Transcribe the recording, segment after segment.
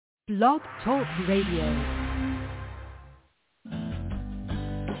Blog Talk Radio.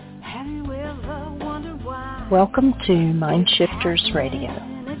 Welcome to MindShifters Radio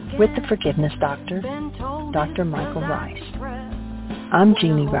with the Forgiveness Doctor, Dr. Michael Ryce. I'm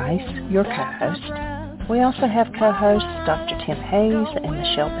Jeannie Ryce, your co-host. We also have co-hosts Dr. Tim Hayes and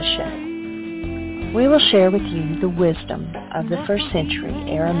Michelle Bechet. We will share with you the wisdom of the first century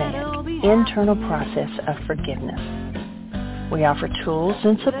Aramaic internal process of forgiveness. We offer tools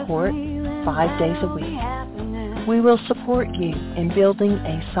and support 5 days a week. We will support you in building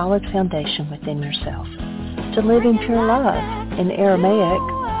a solid foundation within yourself to live in pure love, in Aramaic,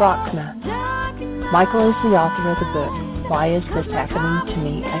 Rachma. Michael is the author of the book, Why Is This Happening to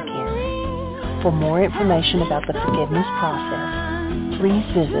Me Again? For more information about the forgiveness process, please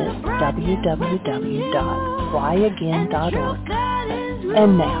visit www.whyagain.org.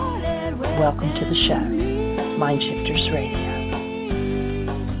 And now, welcome to the show, MindShifters Radio.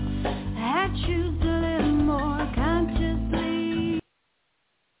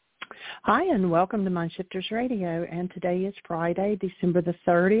 Hi, and welcome to MindShifters Radio. And today is Friday, December the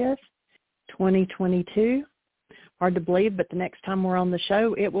 30th, 2022. Hard to believe, but the next time we're on the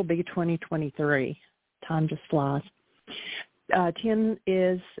show, it will be 2023. Time just flies. Tim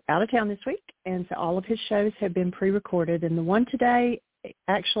is out of town this week, and so all of his shows have been pre-recorded. And the one today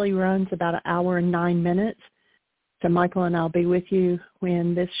actually runs about an hour and 9 minutes. So Michael and I will be with you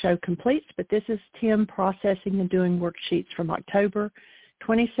when this show completes. But this is Tim processing and doing worksheets from October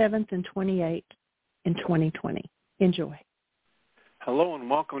 27th and 28th in 2020. Enjoy. Hello and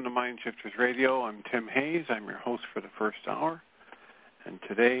welcome to MindShifters Radio. I'm Tim Hayes. I'm your host for the first hour. And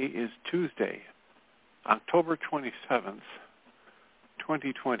today is Tuesday, October 27th,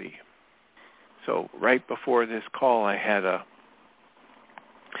 2020. So right before this call, I had an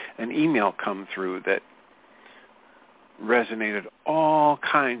email come through that resonated all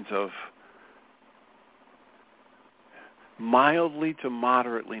kinds of mildly to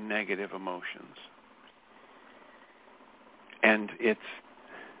moderately negative emotions. And it's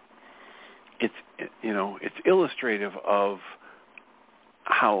illustrative of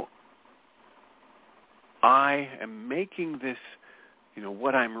how I am making this,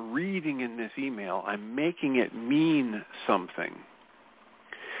 what I'm reading in this email, I'm making it mean something.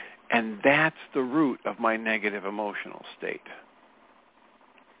 And that's the root of my negative emotional state.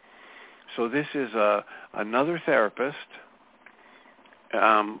 So this is another therapist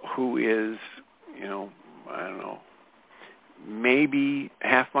who is, I don't know, maybe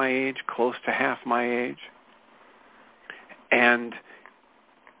half my age, close to half my age. And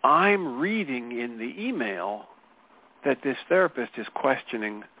I'm reading in the email that this therapist is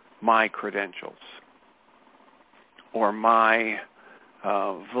questioning my credentials or my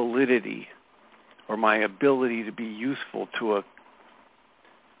validity or my ability to be useful to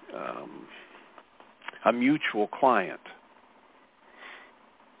a mutual client.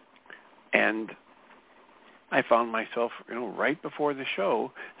 And I found myself, right before the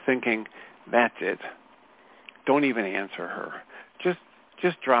show thinking, that's it. Don't even answer her. Just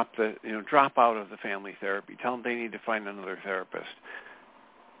drop out of the family therapy. Tell them they need to find another therapist.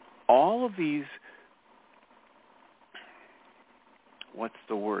 All of these,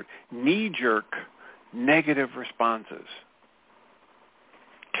 knee-jerk negative responses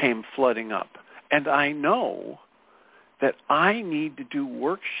came flooding up. And I know that I need to do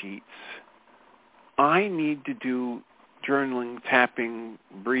worksheets. I need to do journaling, tapping,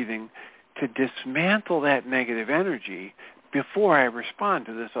 breathing to dismantle that negative energy before I respond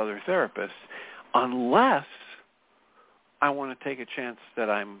to this other therapist, unless I want to take a chance that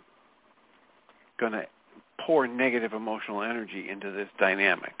I'm going to pour negative emotional energy into this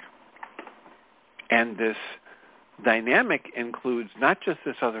dynamic. And this dynamic includes not just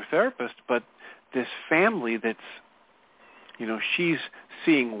this other therapist, but this family that's, she's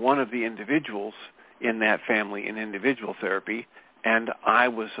seeing one of the individuals in that family in individual therapy, and I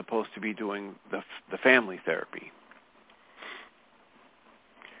was supposed to be doing the family therapy.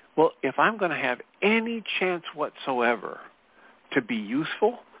 Well, if I'm going to have any chance whatsoever to be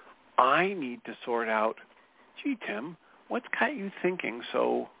useful, I need to sort out, gee, Tim, what's got you thinking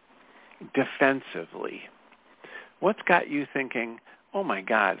so defensively? What's got you thinking, oh my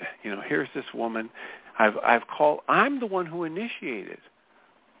God, here's this woman I've called. I'm the one who initiated.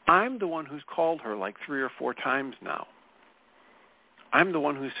 I'm the one who's called her like 3 or 4 times now. I'm the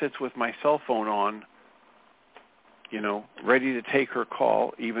one who sits with my cell phone on, ready to take her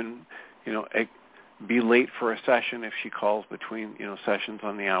call, even, be late for a session if she calls between, sessions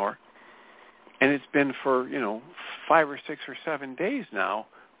on the hour. And it's been for, 5 or 6 or 7 days now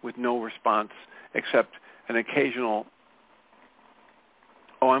with no response except an occasional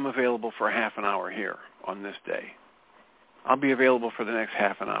oh, I'm available for a half an hour here on this day. I'll be available for the next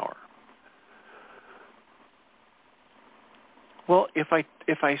half an hour. Well, if I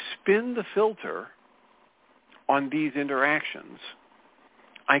spin the filter on these interactions,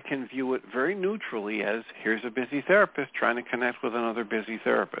 I can view it very neutrally as, here's a busy therapist trying to connect with another busy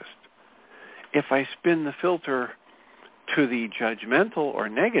therapist. If I spin the filter to the judgmental or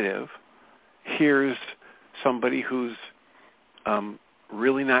negative, here's somebody who's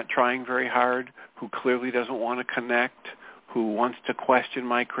really not trying very hard, who clearly doesn't want to connect, who wants to question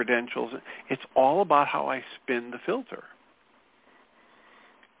my credentials. It's all about how I spin the filter.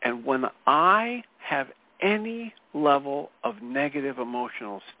 And when I have any level of negative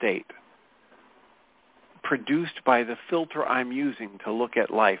emotional state produced by the filter I'm using to look at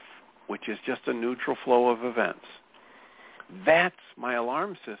life, which is just a neutral flow of events, that's my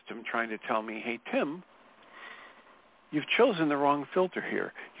alarm system trying to tell me, hey, Tim, you've chosen the wrong filter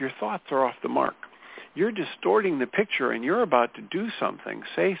here. Your thoughts are off the mark. You're distorting the picture, and you're about to do something,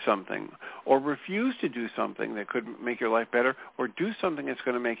 say something, or refuse to do something that could make your life better, or do something that's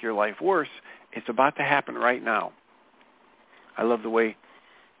going to make your life worse. It's about to happen right now. I love the way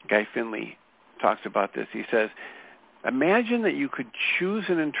Guy Finley talks about this. He says, imagine that you could choose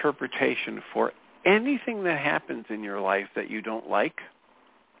an interpretation for anything that happens in your life that you don't like.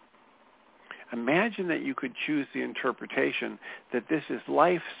 Imagine that you could choose the interpretation that this is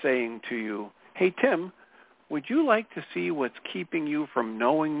life saying to you, hey, Tim, would you like to see what's keeping you from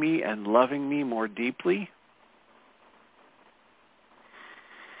knowing me and loving me more deeply?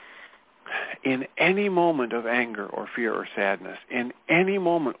 In any moment of anger or fear or sadness, in any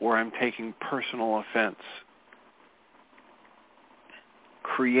moment where I'm taking personal offense,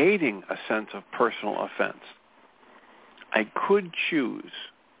 creating a sense of personal offense, I could choose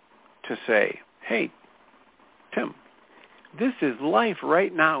to say, hey, Tim, this is life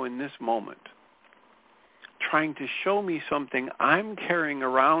right now in this moment, trying to show me something I'm carrying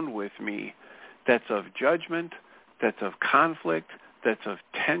around with me that's of judgment, that's of conflict, that's of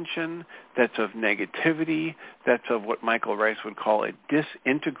tension, that's of negativity, that's of what Michael Ryce would call a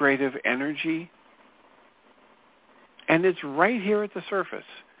disintegrative energy. And it's right here at the surface.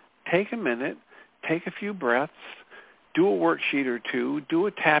 Take a minute, take a few breaths, do a worksheet or two, do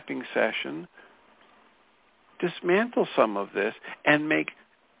a tapping session, dismantle some of this, and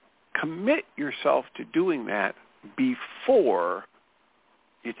commit yourself to doing that before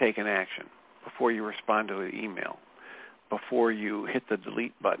you take an action, before you respond to an email, before you hit the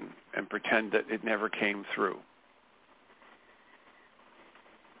delete button and pretend that it never came through.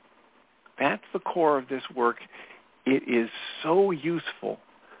 That's the core of this work. It is so useful.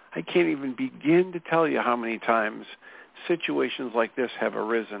 I can't even begin to tell you how many times situations like this have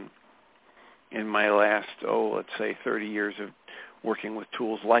arisen in my last, let's say 30 years of working with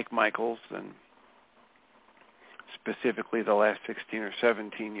tools like Michael's, and specifically the last 16 or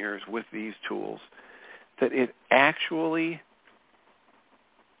 17 years with these tools, that it actually,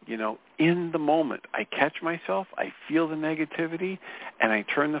 in the moment, I catch myself, I feel the negativity, and I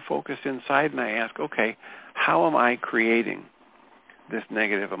turn the focus inside and I ask, okay, how am I creating this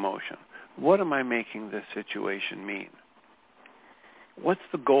negative emotion? What am I making this situation mean? What's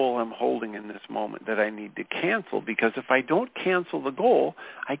the goal I'm holding in this moment that I need to cancel? Because if I don't cancel the goal,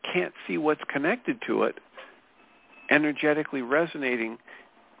 I can't see what's connected to it, energetically resonating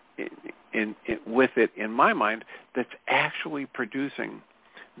with it in my mind, that's actually producing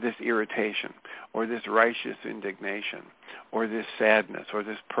this irritation or this righteous indignation or this sadness or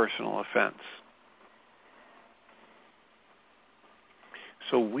this personal offense.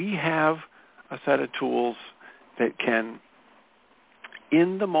 So we have a set of tools that can,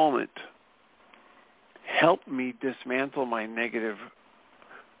 in the moment, help me dismantle my negative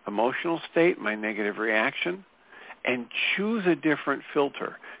emotional state, my negative reaction, and choose a different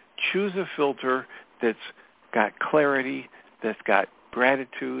filter. Choose a filter that's got clarity, that's got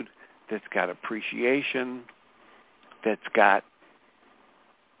gratitude, that's got appreciation, that's got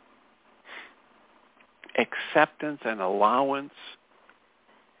acceptance and allowance.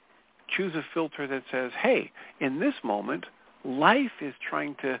 Choose a filter that says, hey, in this moment, life is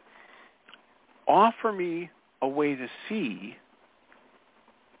trying to offer me a way to see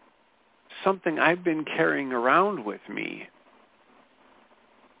something I've been carrying around with me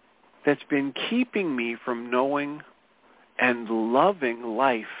that's been keeping me from knowing and loving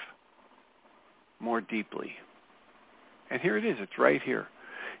life more deeply. And here it is. It's right here.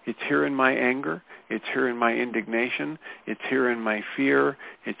 It's here in my anger. It's here in my indignation. It's here in my fear.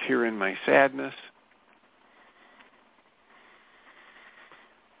 It's here in my sadness.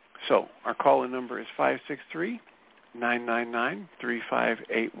 So our call-in number is 563-237-2920.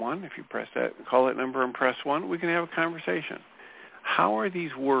 999-3581. If you call that number and press 1, we can have a conversation. How are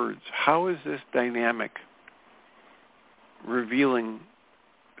these words, how is this dynamic revealing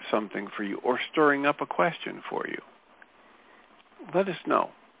something for you or stirring up a question for you? Let us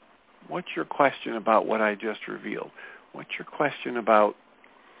know. What's your question about what I just revealed? What's your question about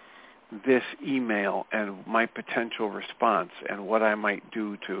this email and my potential response and what I might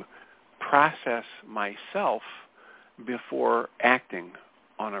do to process myself before acting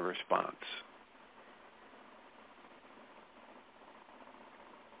on a response?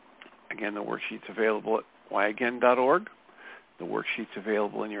 Again, the worksheet's available at whyagain.org. The worksheet's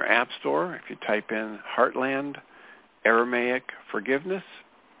available in your app store. If you type in Heartland Aramaic Forgiveness,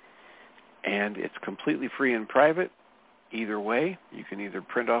 and it's completely free and private. Either way, you can either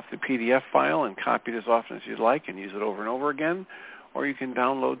print off the PDF file and copy it as often as you'd like and use it over and over again, or you can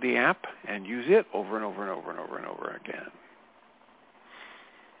download the app and use it over and over and over and over and over again.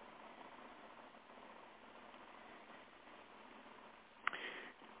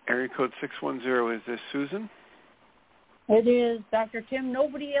 Area code 610, is this Susan? It is, Dr. Tim.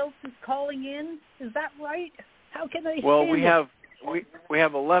 Nobody else is calling in. Is that right? How can I Well, we have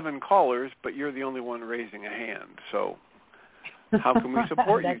 11 callers, but you're the only one raising a hand. So how can we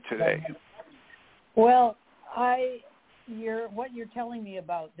support you today? Well, what you're telling me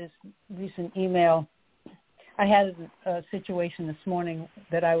about this recent email, I had a situation this morning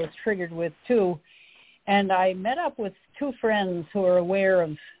that I was triggered with too, and I met up with two friends who are aware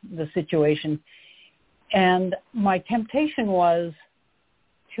of the situation, and my temptation was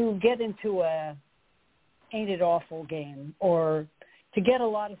to get into a ain't it awful game, or to get a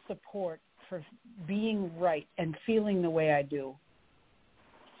lot of support for being right and feeling the way I do.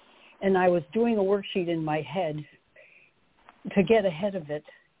 And I was doing a worksheet in my head to get ahead of it,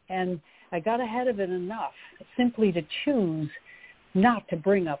 and I got ahead of it enough simply to choose not to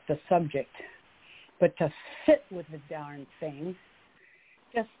bring up the subject, but to sit with the darn thing,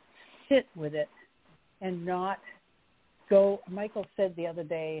 just sit with it and not go. Michael said the other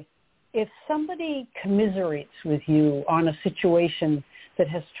day, if somebody commiserates with you on a situation that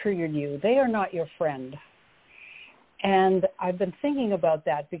has triggered you, they are not your friend. And I've been thinking about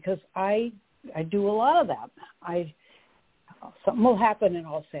that because I do a lot of that. Something will happen and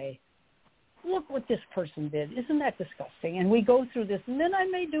I'll say, look what this person did. Isn't that disgusting? And we go through this, and then I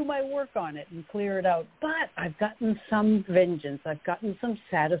may do my work on it and clear it out. But I've gotten some vengeance. I've gotten some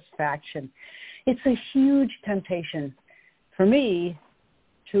satisfaction. It's a huge temptation for me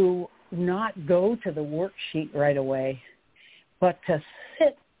to not go to the worksheet right away, but to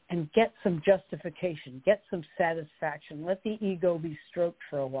sit and get some justification, get some satisfaction, let the ego be stroked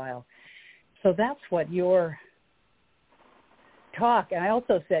for a while. So that's what your talk. And I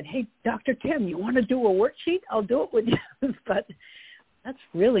also said, hey, Dr. Tim, you want to do a worksheet? I'll do it with you. But that's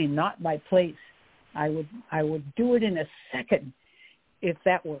really not my place. I would do it in a second if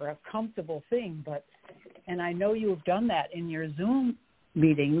that were a comfortable thing. And I know you have done that in your Zoom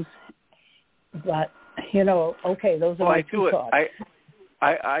meetings, but, okay, those are my two thoughts.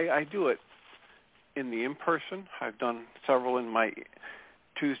 I do it in the in-person. I've done several in my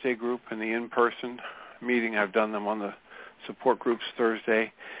Tuesday group and the in-person meeting. I've done them on the support groups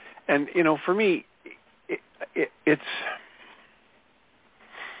Thursday. And, for me, it's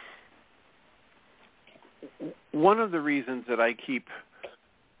one of the reasons that I keep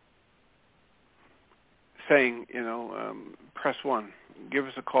saying, press 1, give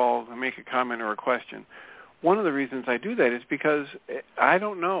us a call, make a comment or a question. One of the reasons I do that is because I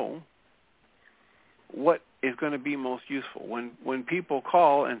don't know what is going to be most useful. When people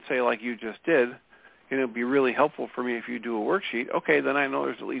call and say, like you just did, it'd be really helpful for me if you do a worksheet. Okay, then I know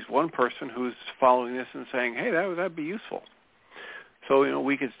there's at least one person who's following this and saying, hey, that'd be useful. So,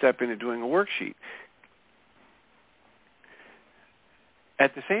 we could step into doing a worksheet.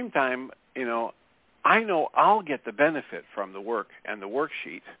 At the same time, I know I'll get the benefit from the work and the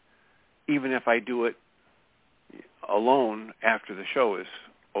worksheet, even if I do it alone after the show is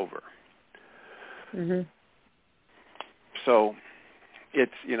over. Mm-hmm. So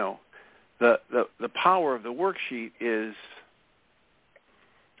it's, the power of the worksheet is,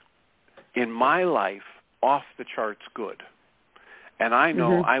 in my life, off the charts good. And I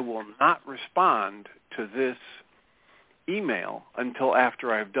know I will not respond to this email until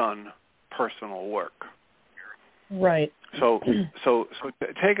after I've done personal work. Right. So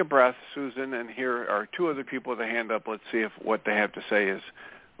take a breath, Susan, and here are two other people with a hand up. Let's see if what they have to say is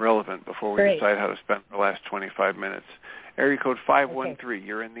relevant before we decide how to spend the last 25 minutes. Area code 513,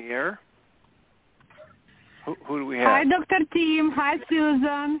 You're in the air. Who do we have? Hi, Dr. Tim. Hi,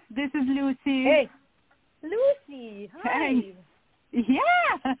 Susan. This is Lucy. Hey. Lucy, hi. Hey.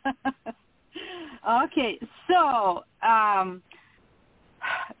 Yeah. Okay, so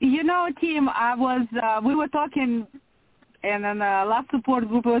Tim, we were talking, and in the last support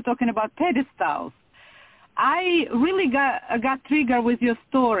group we were talking about pedestals. I really got triggered with your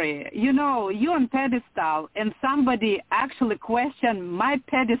story. You're on pedestal, and somebody actually questioned my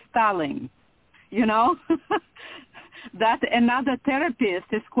pedestaling. That another therapist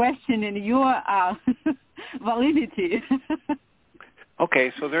is questioning your validity.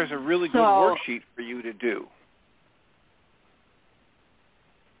 Okay, so there's a really good worksheet for you to do.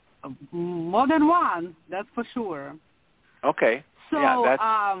 More than one, that's for sure. Okay. So, yeah, that's...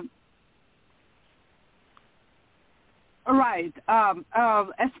 right.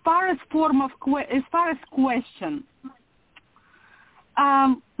 As far as question,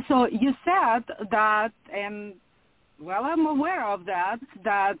 so you said that, and well, I'm aware of that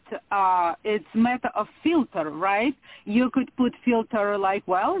it's matter of filter, right? You could put filter like,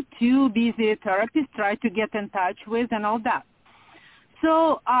 too busy therapists try to get in touch with and all that.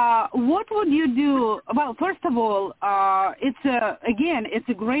 So what would you do? Well, first of all, it's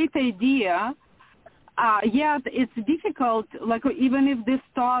a great idea. Yet it's difficult, like even if this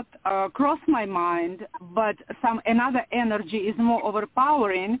thought crossed my mind, but another energy is more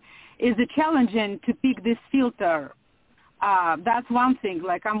overpowering, is it challenging to pick this filter. That's one thing.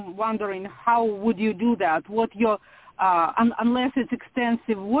 Like I'm wondering, how would you do that? What your unless it's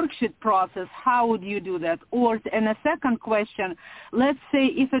extensive worksheet process, how would you do that? And a second question, let's say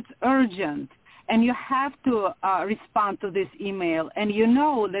if it's urgent and you have to respond to this email, and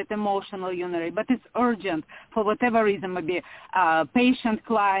that emotional unary, but it's urgent for whatever reason, maybe patient,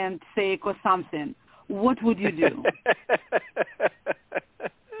 client sake or something, what would you do?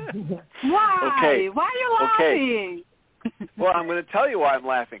 Why? Okay. Why are you laughing? Okay. Well, I'm going to tell you why I'm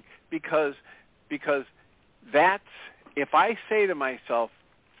laughing, because that's, if I say to myself,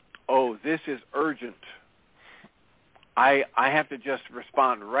 oh, this is urgent, I have to just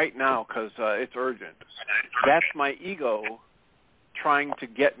respond right now because it's urgent. That's my ego trying to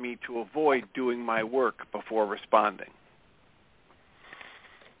get me to avoid doing my work before responding.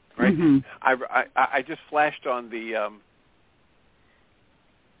 Right? Mm-hmm. I just flashed on the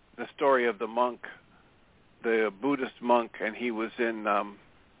story of the monk, the Buddhist monk, and he was in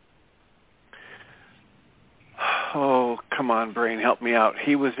oh, come on, brain, help me out.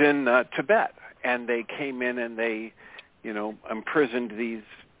 He was in Tibet, and they came in and they, imprisoned these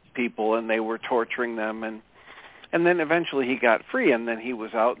people, and they were torturing them, and then eventually he got free, and then he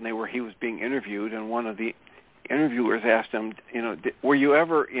was out, and he was being interviewed, and one of the interviewers asked him, were you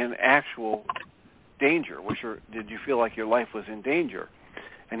ever in actual danger? Did you feel like your life was in danger?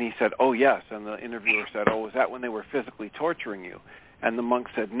 And he said, oh, yes. And the interviewer said, oh, was that when they were physically torturing you? And the monk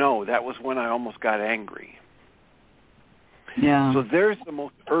said, no, that was when I almost got angry. Yeah. So there's the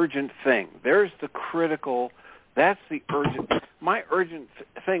most urgent thing. There's the critical, that's the urgent. My urgent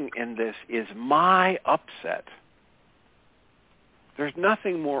thing in this is my upset. There's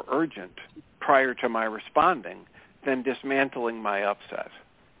nothing more urgent prior to my responding than dismantling my upset.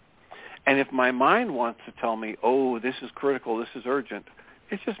 And if my mind wants to tell me, oh, this is critical, this is urgent,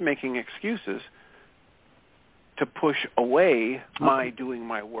 it's just making excuses to push away my doing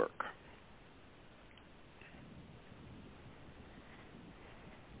my work.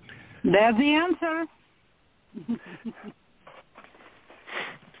 That's the answer.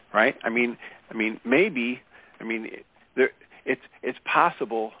 Right? It's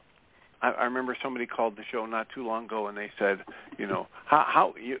possible. I remember somebody called the show not too long ago, and they said,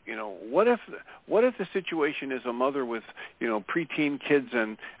 what if the situation is a mother with, preteen kids,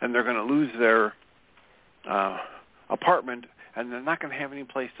 and they're going to lose their apartment, and they're not going to have any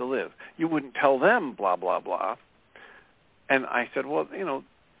place to live. You wouldn't tell them, blah, blah, blah. And I said, well,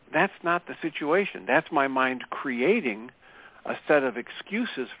 that's not the situation. That's my mind creating a set of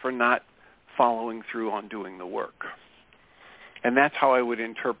excuses for not following through on doing the work. And that's how I would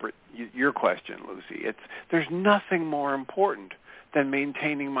interpret your question, Lucy. There's nothing more important than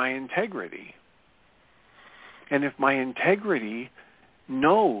maintaining my integrity. And if my integrity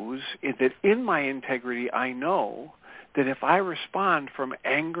knows that in my integrity I know that if I respond from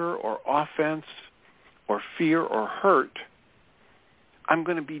anger or offense or fear or hurt, I'm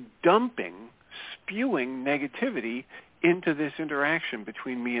going to be spewing negativity into this interaction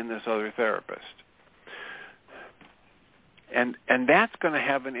between me and this other therapist. And that's going to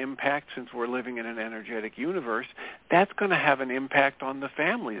have an impact, since we're living in an energetic universe, that's going to have an impact on the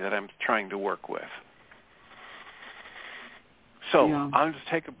family that I'm trying to work with. So I'll just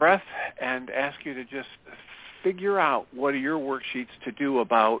take a breath and ask you to just figure out what are your worksheets to do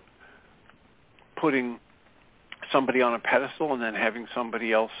about putting somebody on a pedestal and then having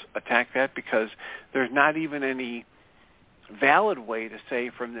somebody else attack that, because there's not even any valid way to say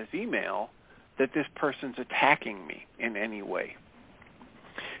from this email that this person's attacking me in any way.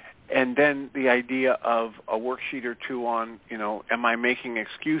 And then the idea of a worksheet or two on, am I making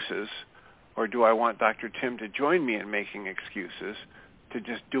excuses, or do I want Dr. Tim to join me in making excuses, to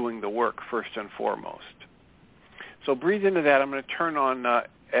just doing the work first and foremost. So breathe into that. I'm going to turn on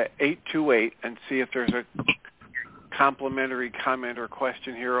 828 and see if there's a complimentary comment or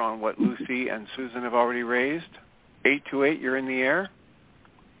question here on what Lucy and Susan have already raised. 828, you're in the air.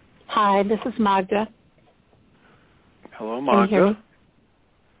 Hi, this is Magda. Hello, Can you hear Magda.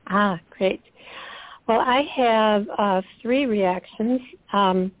 me? Great. Well, I have 3 reactions.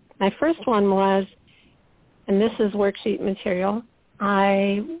 My first one was, and this is worksheet material,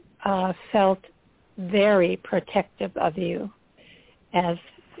 I felt very protective of you, as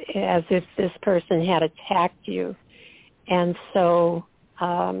if this person had attacked you. And so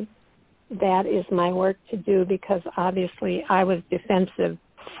that is my work to do, because obviously I was defensive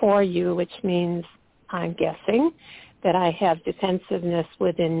for you, which means, I'm guessing, that I have defensiveness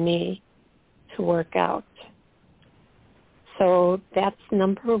within me to work out. So that's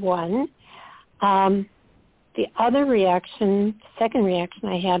number 1. The other reaction, second reaction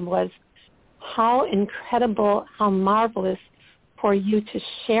I had was how incredible, how marvelous for you to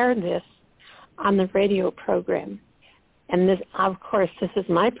share this on the radio program. And this, of course, this is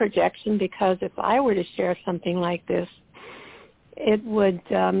my projection, because if I were to share something like this, it would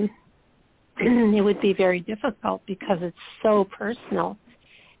be very difficult, because it's so personal.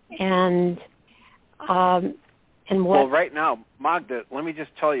 And what? Well, right now, Magda, let me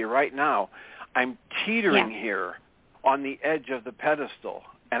just tell you right now, I'm teetering here on the edge of the pedestal,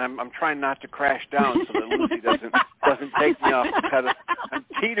 and I'm trying not to crash down so that Lucy doesn't take me off the pedestal. I'm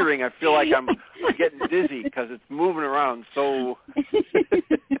teetering. I feel like I'm getting dizzy because it's moving around so.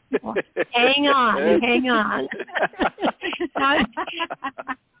 Well, hang on.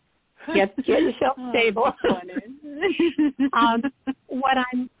 Get yourself stable. What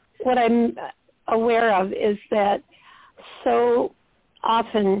I'm aware of is that so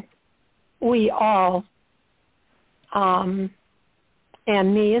often we all, and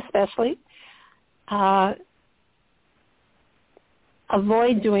me especially,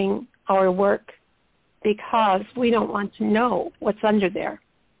 avoid doing our work because we don't want to know what's under there.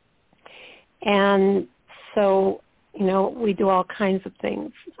 And so, we do all kinds of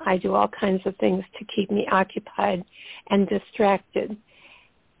things. I do all kinds of things to keep me occupied and distracted.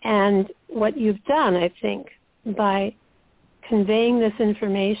 And what you've done, I think, by conveying this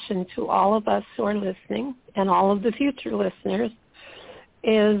information to all of us who are listening and all of the future listeners,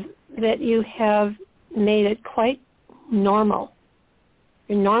 is that you have made it quite normal.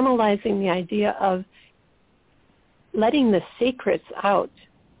 You're normalizing the idea of letting the secrets out,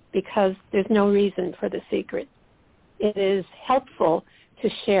 because there's no reason for the secret. It is helpful to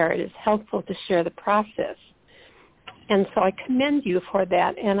share. It is helpful to share the process. And so I commend you for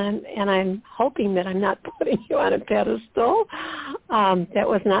that, and I'm hoping that I'm not putting you on a pedestal. That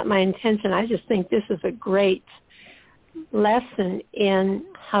was not my intention. I just think this is a great lesson in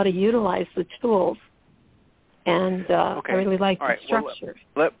how to utilize the tools, and I really like the structure.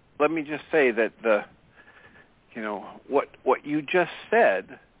 Well, let me just say that what you just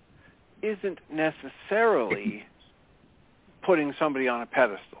said isn't necessarily putting somebody on a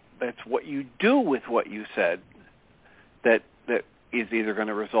pedestal. That's what you do with what you said that is either going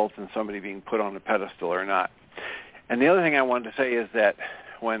to result in somebody being put on a pedestal or not. And the other thing I wanted to say is that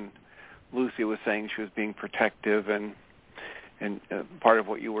when Lucy was saying she was being protective, and part of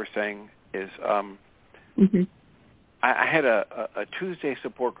what you were saying is I had a Tuesday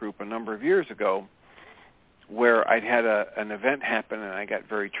support group a number of years ago where I'd had an event happen, and I got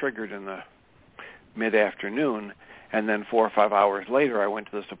very triggered in the mid-afternoon, and then 4 or 5 hours later I went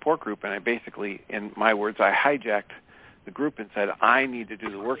to the support group, and I basically, in my words, I hijacked the group and said, I need to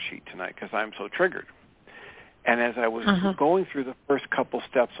do the worksheet tonight because I'm so triggered. And as I was going through the first couple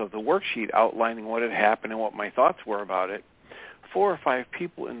steps of the worksheet, outlining what had happened and what my thoughts were about it, 4 or 5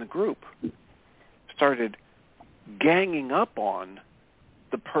 people in the group started ganging up on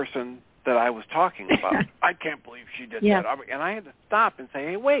the person that I was talking about. I can't believe she did that. And I had to stop and say,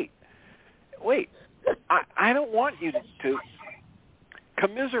 hey, wait. I don't want you to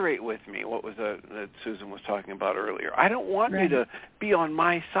commiserate with me, what was that Susan was talking about earlier. I don't want you to be on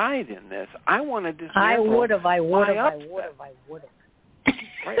my side in this. I want to dismantle I would have.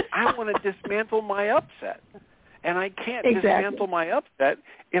 Right? I want to dismantle my upset. And I can't dismantle my upset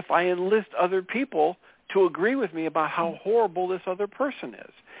if I enlist other people to agree with me about how horrible this other person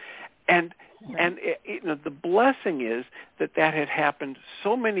is. And And the blessing is that had happened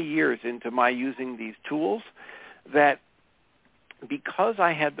so many years into my using these tools that because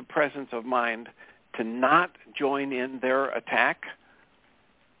I had the presence of mind to not join in their attack,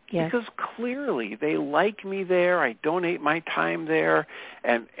 because clearly they like me there, I donate my time there,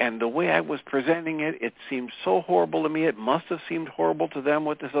 and the way I was presenting it seemed so horrible to me. It must have seemed horrible to them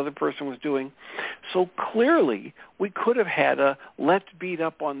what this other person was doing. So clearly we could have had a let's beat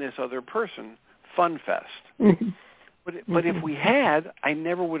up on this other person fun fest. Mm-hmm. But if we had, I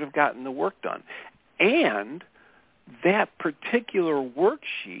never would have gotten the work done. And that particular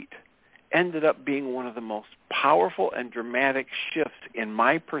worksheet ended up being one of the most powerful and dramatic shifts in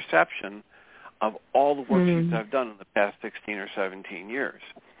my perception of all the worksheets I've done in the past 16 or 17 years.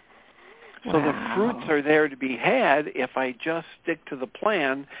 So the fruits are there to be had if I just stick to the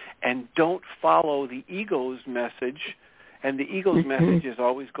plan and don't follow the ego's message. And the ego's message is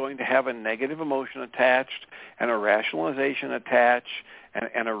always going to have a negative emotion attached and a rationalization attached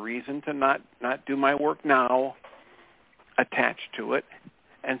and a reason to not do my work now attached to it.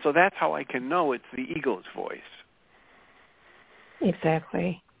 And so that's how I can know it's the ego's voice.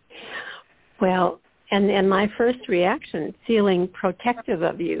 Exactly. Well, and my first reaction, feeling protective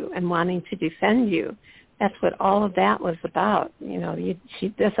of you and wanting to defend you, that's what all of that was about.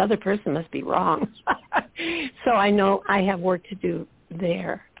 This other person must be wrong. So I know I have work to do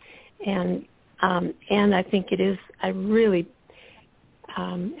there. And I think it is, I really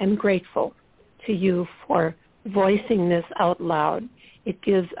am grateful to you for voicing this out loud. It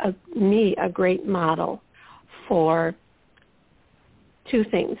gives me a great model for two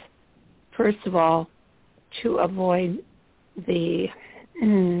things. First of all, to avoid my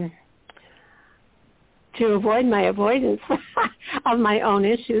avoidance of my own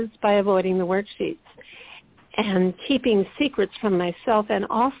issues by avoiding the worksheets and keeping secrets from myself. And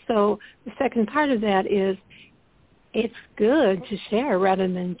also the second part of that is it's good to share rather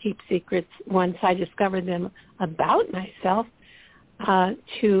than keep secrets once I discover them about myself.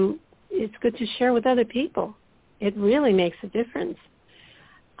 It's good to share with other people. It really makes a difference.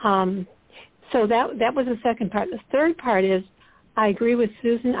 So that was the second part. The third part is I agree with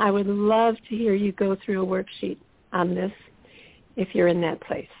Susan. I would love to hear you go through a worksheet on this if you're in that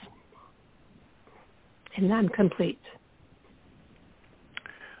place. And I'm complete.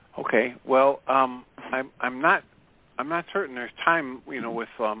 Okay. Well, I'm not certain there's time, with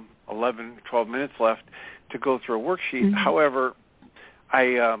 11, 12 minutes left to go through a worksheet. Mm-hmm. However,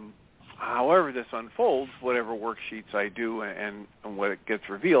 however this unfolds, whatever worksheets I do and what it gets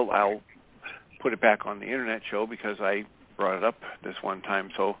revealed, I'll put it back on the internet show because I brought it up this one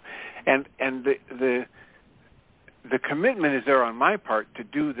time. So, and the commitment is there on my part to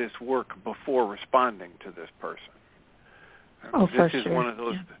do this work before responding to this person. This is one of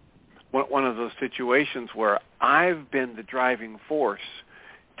those one of those situations where I've been the driving force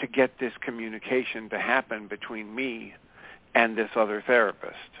to get this communication to happen between me and this other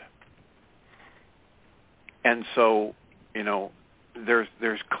therapist. And so,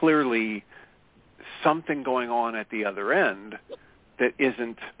 there's clearly something going on at the other end that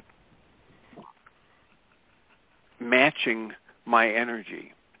isn't matching my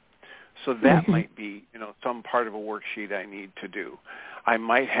energy. So that might be, some part of a worksheet I need to do. I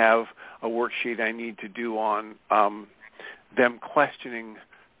might have a worksheet I need to do on them questioning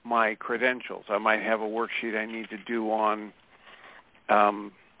my credentials. I might have a worksheet I need to do on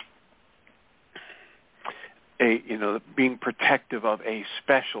being protective of a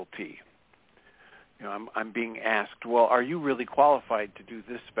specialty. I'm being asked, well, are you really qualified to do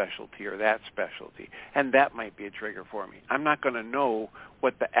this specialty or that specialty? And that might be a trigger for me. I'm not going to know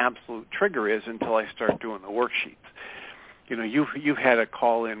what the absolute trigger is until I start doing the worksheets. You've had a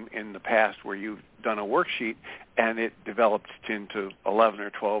call in the past where you've done a worksheet and it developed into 11 or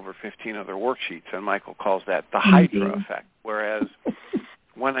 12 or 15 other worksheets, and Michael calls that the Hydra effect, whereas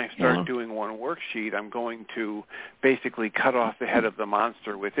when I start doing one worksheet, I'm going to basically cut off the head of the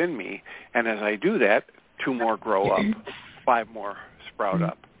monster within me, and as I do that, 2 more grow up, 5 more sprout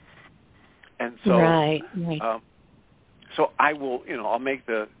up. And so, so I will, I'll make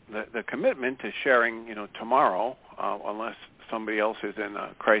the commitment to sharing, tomorrow, unless somebody else is in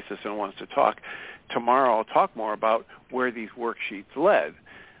a crisis and wants to talk. Tomorrow I'll talk more about where these worksheets led.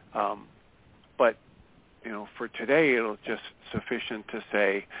 But for today, it'll just sufficient to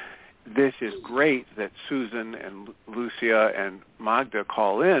say, this is great that Susan and Lucia and Magda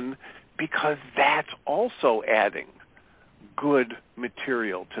call in because that's also adding good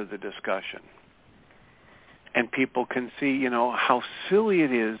material to the discussion. And people can see, how silly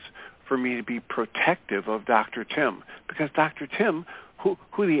it is for me to be protective of Dr. Tim, because Dr. Tim,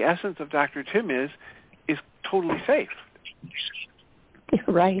 who the essence of Dr. Tim is totally safe.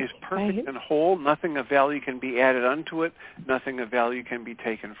 Right. Is perfect and whole. Nothing of value can be added unto it. Nothing of value can be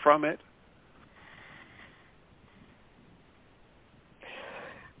taken from it.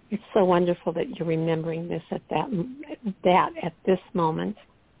 It's so wonderful that you're remembering this at at this moment.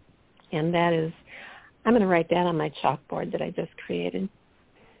 And that is, I'm going to write that on my chalkboard that I just created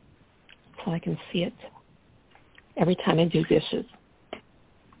so I can see it every time I do dishes.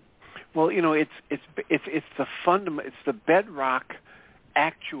 Well, it's the it's the bedrock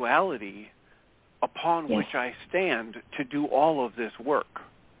actuality upon yes. which I stand to do all of this work.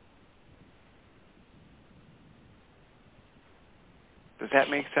 Does that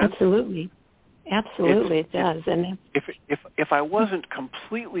make sense? Absolutely. Absolutely, it does. And if I wasn't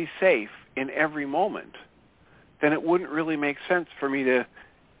completely safe in every moment, then it wouldn't really make sense for me to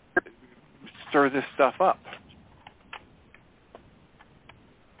stir this stuff up.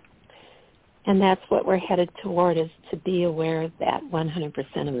 And that's what we're headed toward, is to be aware of that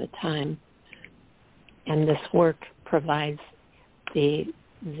 100% of the time. And this work provides the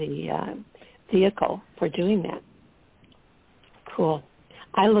vehicle for doing that. Cool.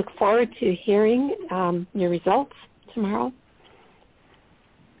 I look forward to hearing your results tomorrow.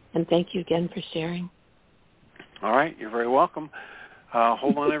 And thank you again for sharing. All right. You're very welcome.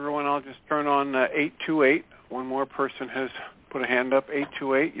 Hold on, everyone. I'll just turn on 828. One more person has put a hand up.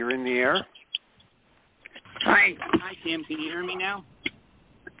 828, you're in the air. Hi, Tim. Can you hear me now?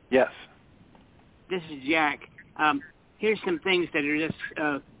 Yes. This is Jack. Here's some things that are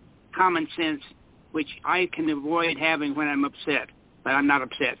just common sense, which I can avoid having when I'm upset, but I'm not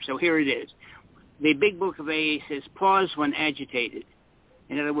upset. So here it is. The Big Book of AA says, pause when agitated.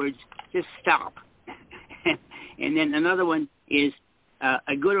 In other words, just stop. And then another one is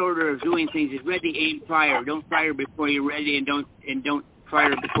a good order of doing things is ready, aim, fire. Don't fire before you're ready, and don't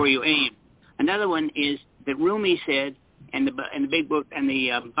fire before you aim. Another one is that Rumi said, and the Big Book and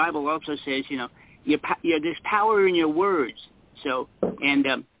the Bible also says, there's power in your words. So,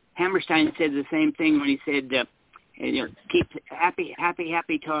 and Hammerstein said the same thing when he said, keep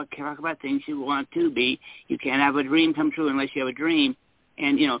happy talk about things you want to be. You can't have a dream come true unless you have a dream.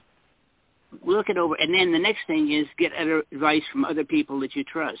 And, look it over. And then the next thing is get advice from other people that you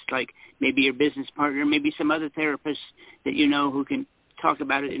trust, like maybe your business partner, maybe some other therapist that you know who can talk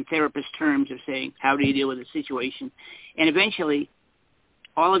about it in therapist terms of saying, how do you deal with a situation? And eventually,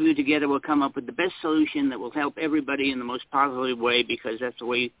 all of you together will come up with the best solution that will help everybody in the most positive way, because that's the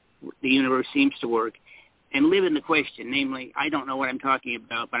way the universe seems to work. And live in the question, namely, I don't know what I'm talking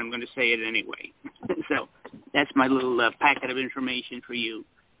about, but I'm going to say it anyway. So that's my little packet of information for you.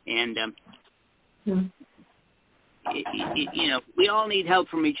 And, we all need help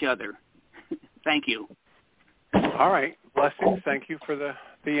from each other. Thank you. All right. Blessings. Thank you for the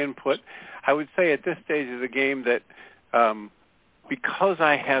input. I would say at this stage of the game that because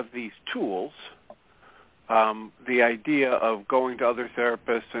I have these tools, the idea of going to other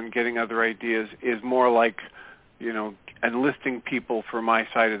therapists and getting other ideas is more like, enlisting people for my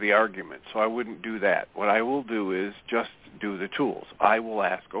side of the argument. So I wouldn't do that. What I will do is just do the tools. I will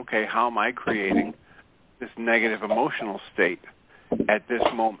ask, okay, how am I creating this negative emotional state at this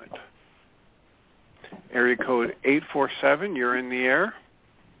moment? Area code 847, you're in the air.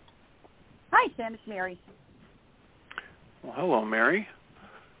 Hi, Tim. It's Mary. Well, hello, Mary.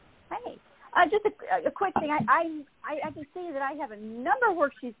 Hey. Just a quick thing. I can see that I have a number of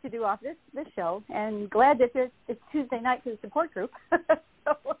worksheets to do off this show, and glad that it's Tuesday night for the support group.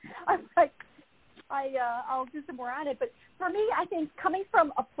 So I'm like, I'll do some more on it. But for me, I think coming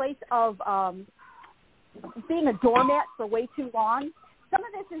from a place of being a doormat for way too long, some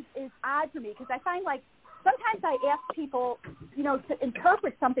of this is odd for me, because I find like sometimes I ask people, to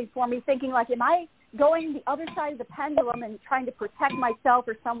interpret something for me, thinking like, am I going the other side of the pendulum and trying to protect myself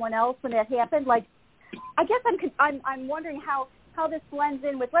or someone else when that happened? Like, I guess I'm wondering how this blends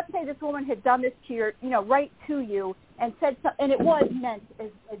in with, let's say this woman had done this to your, right to you and said and it was meant as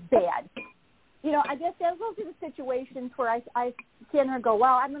bad. I guess those are the situations where I stand there and go,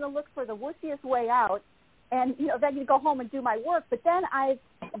 well, I'm going to look for the wussiest way out, and then you go home and do my work. But then I've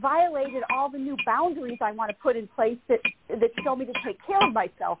violated all the new boundaries I want to put in place that show me to take care of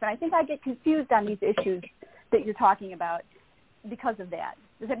myself. And I think I get confused on these issues that you're talking about because of that.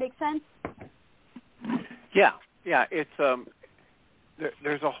 Does that make sense? Yeah. It's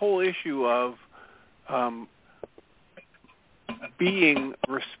there's a whole issue of being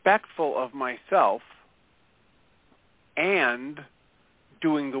respectful of myself and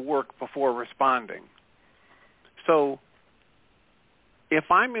doing the work before responding. So if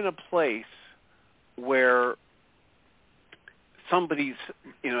I'm in a place where somebody's,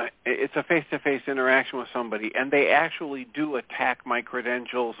 it's a face-to-face interaction with somebody, and they actually do attack my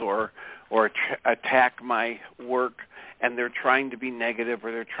credentials or attack my work, and they're trying to be negative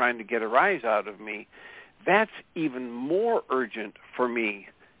or they're trying to get a rise out of me, that's even more urgent for me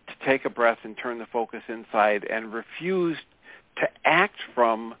to take a breath and turn the focus inside and refuse to act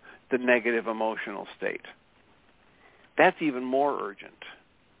from the negative emotional state. That's even more urgent.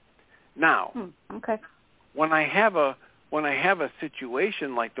 Now, when I have a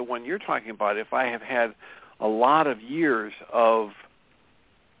situation like the one you're talking about, if I have had a lot of years of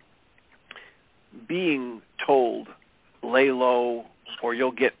being told, lay low, or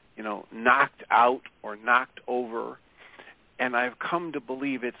you'll get, knocked out or knocked over, and I've come to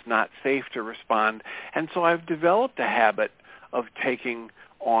believe it's not safe to respond, and so I've developed a habit of taking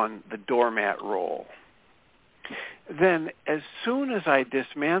on the doormat role. Then as soon as I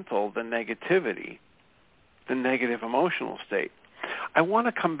dismantle the negativity, the negative emotional state, I want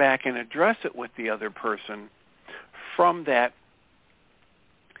to come back and address it with the other person from that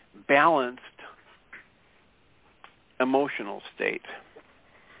balanced emotional state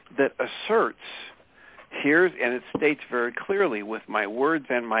that asserts, and it states very clearly with my words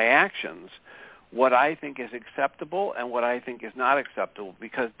and my actions, what I think is acceptable and what I think is not acceptable,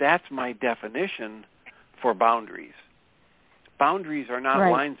 because that's my definition for boundaries. Boundaries are not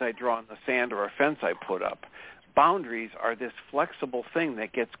lines I draw in the sand or a fence I put up. Boundaries are this flexible thing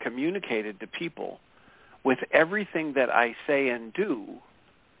that gets communicated to people with everything that I say and do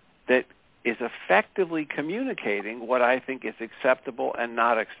that is effectively communicating what I think is acceptable and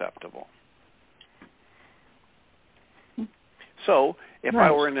not acceptable. So if I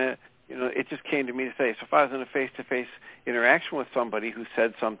were in a, it just came to me to say, so if I was in a face-to-face interaction with somebody who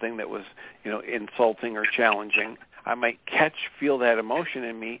said something that was, insulting or challenging, I might feel that emotion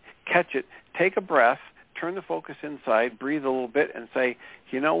in me, catch it, take a breath, turn the focus inside, breathe a little bit, and say,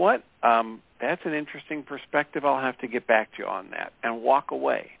 you know what, that's an interesting perspective. I'll have to get back to you on that, and walk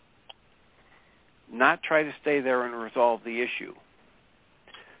away. Not try to stay there and resolve the issue.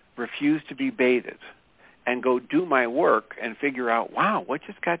 Refuse to be baited, and go do my work and figure out, wow, what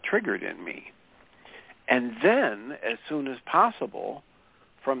just got triggered in me? And then, as soon as possible,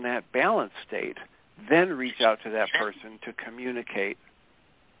 from that balanced state, then reach out to that person to communicate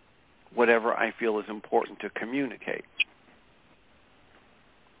whatever I feel is important to communicate.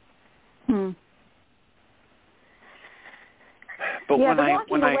 But when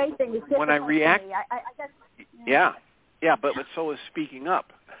I react, but so is speaking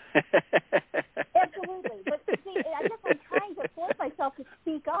up. Absolutely, but see, I guess I'm trying to force myself to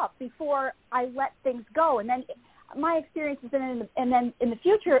speak up before I let things go, and then my experience has been, and then in the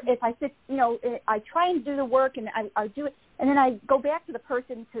future, if I sit, I try and do the work, and I do it, and then I go back to the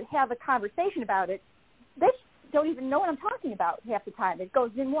person to have a conversation about it. They don't even know what I'm talking about half the time. It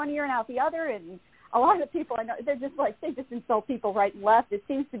goes in one ear and out the other, and a lot of the people I know, they just insult people right and left. It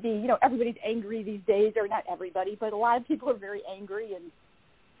seems to be, everybody's angry these days, or not everybody, but a lot of people are very angry, and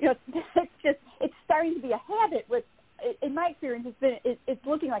it's starting to be a habit. In my experience, it's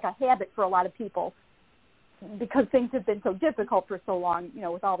looking like a habit for a lot of people because things have been so difficult for so long,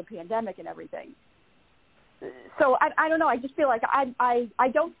 with all the pandemic and everything. So I don't know. I just feel like I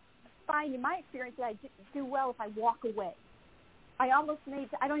don't find in my experience that I do well if I walk away. I almost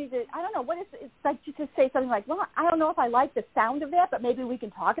I don't know, what is it? It's like to say something like, well, I don't know if I like the sound of that, but maybe we can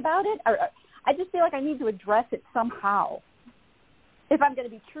talk about it. Or I just feel like I need to address it somehow if I'm going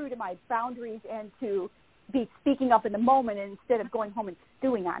to be true to my boundaries and to be speaking up in the moment instead of going home and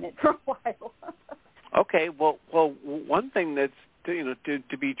stewing on it for a while. Okay, well, one thing that's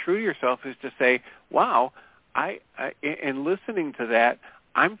to be true to yourself is to say, wow, I in listening to that,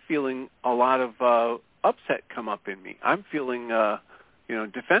 I'm feeling a lot of upset come up in me. I'm feeling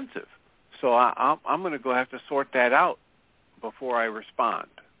defensive, so I'm going to go have to sort that out before I respond.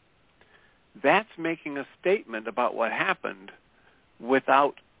 That's making a statement about what happened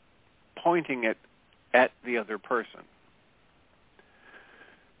without pointing it at the other person.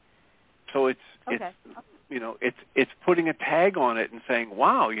 So it's putting a tag on it and saying,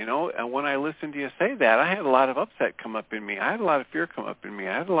 wow, and when I listened to you say that, I had a lot of upset come up in me. I had a lot of fear come up in me.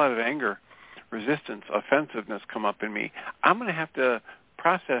 I had a lot of anger, resistance, offensiveness come up in me. I'm going to have to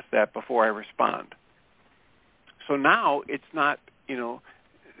process that before I respond. So now it's not,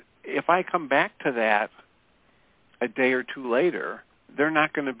 if I come back to that a day or two later, they're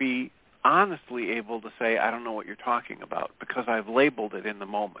not going to be honestly able to say, I don't know what you're talking about, because I've labeled it in the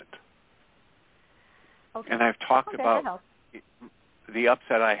moment. Okay. And I've talked about the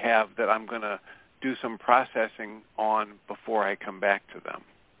upset I have that I'm going to do some processing on before I come back to them.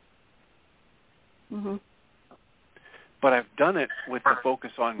 Mm-hmm. but I've done it with the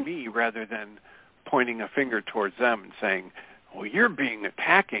focus on me rather than pointing a finger towards them and saying, well, you're being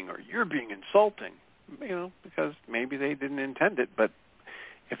attacking or you're being insulting, because maybe they didn't intend it. But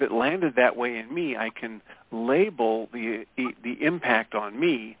if it landed that way in me, I can label the impact on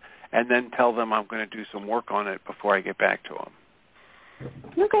me and then tell them I'm going to do some work on it before I get back to them.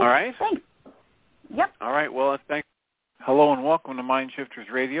 Okay. All right? Thanks. Yep. All right. Well, thanks. Hello and welcome to MindShifters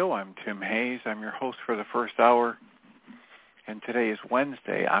Radio. I'm Tim Hayes. I'm your host for the first hour. And today is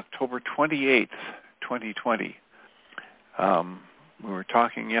Wednesday, October 28th, 2020. We were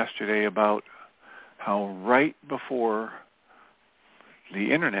talking yesterday about how right before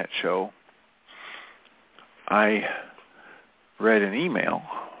the internet show, I read an email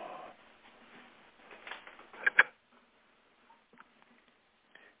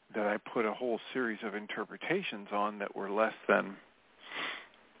that I put a whole series of interpretations on that were less than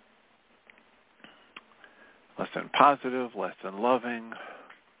positive, less than loving.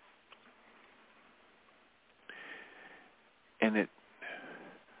 And it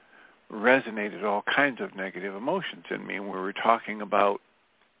resonated all kinds of negative emotions in me. And we were talking about,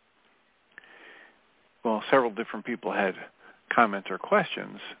 several different people had comments or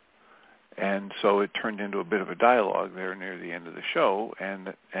questions. And so it turned into a bit of a dialogue there near the end of the show.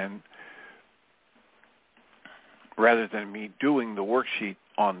 And rather than me doing the worksheet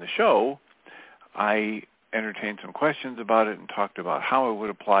on the show, I entertained some questions about it and talked about how I would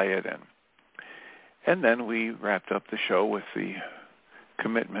apply it. And then we wrapped up the show with the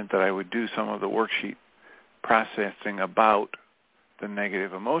commitment that I would do some of the worksheet processing about the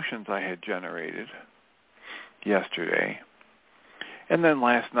negative emotions I had generated yesterday. And then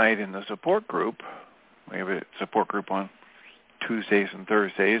last night in the support group, we have a support group on Tuesdays and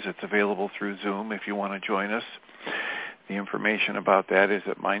Thursdays. It's available through Zoom if you want to join us. The information about that is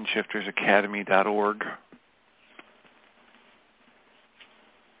at mindshiftersacademy.org.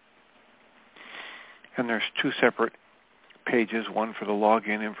 And there's two separate pages, one for the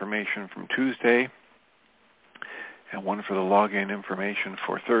login information from Tuesday and one for the login information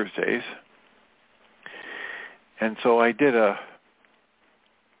for Thursdays. And so I did a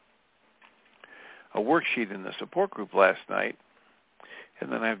worksheet in the support group last night,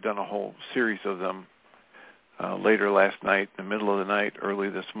 and then I've done a whole series of them later last night, in the middle of the night, early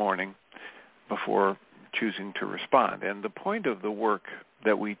this morning, before choosing to respond. And the point of the work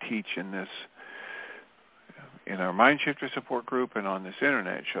that we teach in our MindShifter support group and on this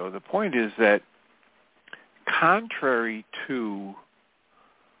internet show, the point is that contrary to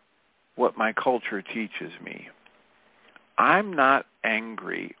what my culture teaches me, I'm not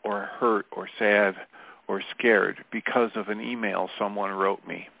angry or hurt or sad or scared because of an email someone wrote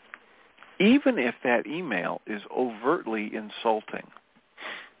me, even if that email is overtly insulting,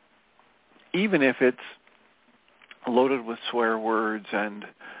 even if it's loaded with swear words and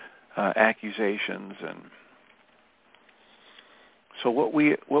accusations. And so what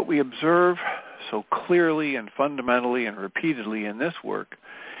we observe so clearly and fundamentally and repeatedly in this work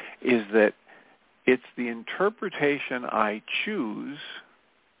is that it's the interpretation I choose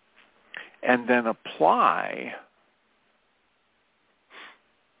and then apply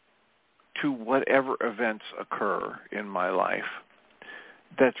to whatever events occur in my life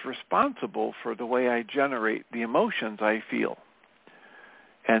that's responsible for the way I generate the emotions I feel.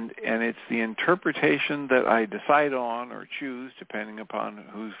 And it's the interpretation that I decide on or choose, depending upon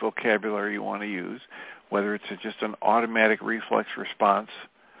whose vocabulary you want to use, whether it's just an automatic reflex response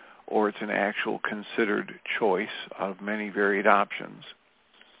or it's an actual considered choice of many varied options.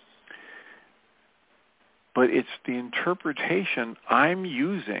 But it's the interpretation I'm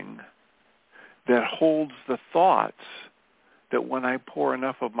using that holds the thoughts that when I pour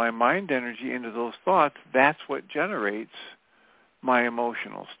enough of my mind energy into those thoughts, that's what generates my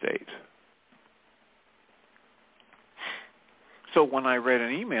emotional state. So when I read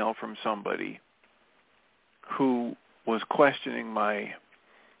an email from somebody who was questioning my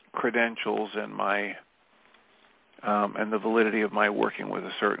credentials and my and the validity of my working with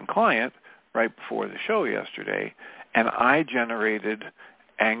a certain client right before the show yesterday, and I generated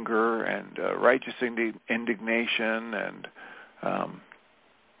anger and righteous indignation and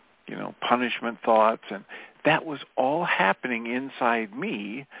punishment thoughts, and that was all happening inside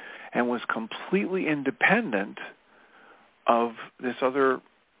me and was completely independent of this other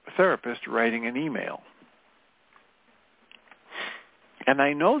therapist writing an email. And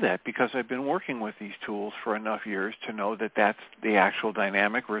I know that because I've been working with these tools for enough years to know that that's the actual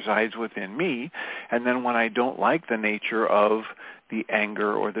dynamic resides within me. And then when I don't like the nature of the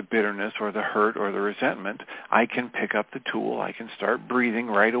anger or the bitterness or the hurt or the resentment, I can pick up the tool. I can start breathing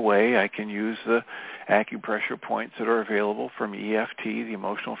right away. I can use the acupressure points that are available from EFT, the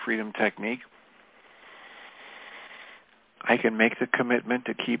Emotional Freedom Technique. I can make the commitment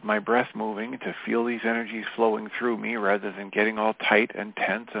to keep my breath moving, to feel these energies flowing through me rather than getting all tight and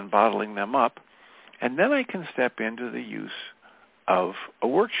tense and bottling them up. And then I can step into the use of a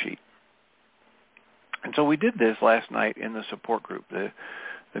worksheet. And so we did this last night in the support group. The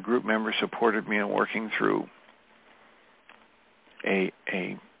group members supported me in working through a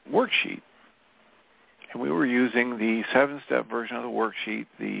worksheet. And we were using the 7-step version of the worksheet,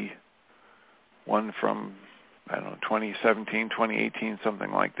 the one from 2017, 2018,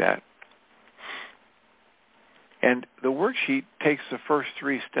 something like that. And the worksheet takes the first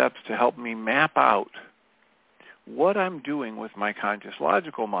 3 steps to help me map out what I'm doing with my conscious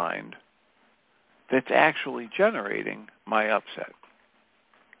logical mind that's actually generating my upset.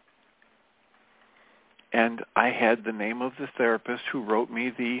 And I had the name of the therapist who wrote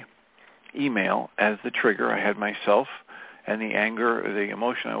me the email as the trigger. I had myself, and the anger, the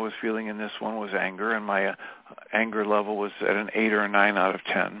emotion I was feeling in this one was anger, and my anger level was at an 8 or a 9 out of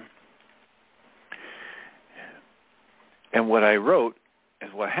 10. And what I wrote is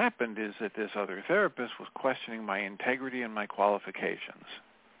what happened is that this other therapist was questioning my integrity and my qualifications.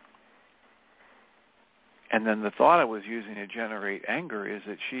 And then the thought I was using to generate anger is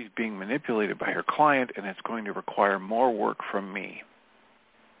that she's being manipulated by her client, and it's going to require more work from me.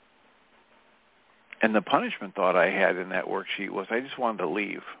 And the punishment thought I had in that worksheet was I just wanted to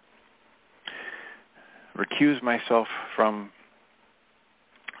leave, recuse myself from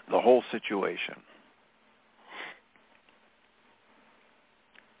the whole situation.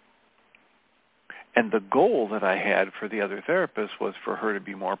 And the goal that I had for the other therapist was for her to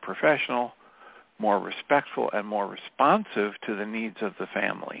be more professional, more respectful, and more responsive to the needs of the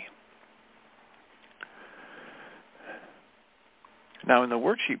family. Now, in the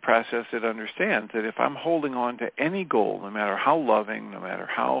worksheet process, it understands that if I'm holding on to any goal, no matter how loving, no matter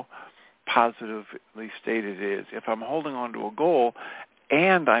how positively stated it is, if I'm holding on to a goal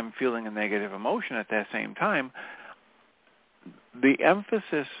and I'm feeling a negative emotion at that same time, the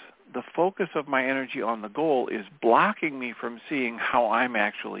emphasis, the focus of my energy on the goal is blocking me from seeing how I'm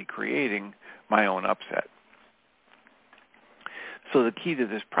actually creating my own upset. So the key to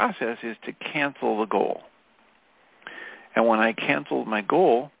this process is to cancel the goal. And when I canceled my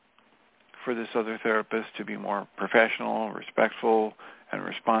goal for this other therapist to be more professional, respectful, and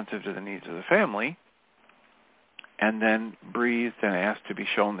responsive to the needs of the family, and then breathed and asked to be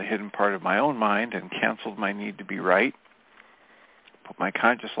shown the hidden part of my own mind and canceled my need to be right, put my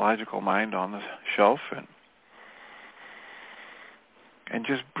conscious logical mind on the shelf and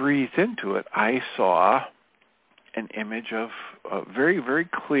just breathed into it, I saw an image of a very, very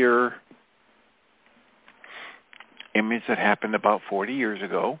clear image that happened about 40 years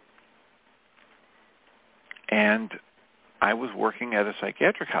ago. And I was working at a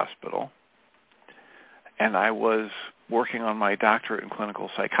psychiatric hospital, and I was working on my doctorate in clinical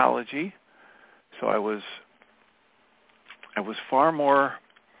psychology. So I was far more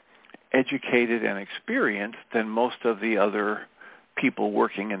educated and experienced than most of the other people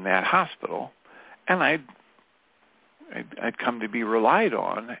working in that hospital. And I'd come to be relied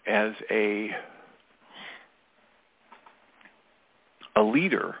on as a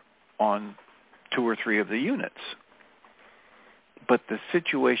leader on 2 or 3 of the units. But the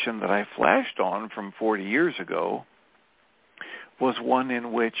situation that I flashed on from 40 years ago was one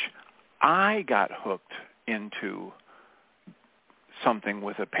in which I got hooked into something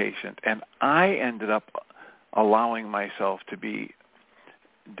with a patient, and I ended up allowing myself to be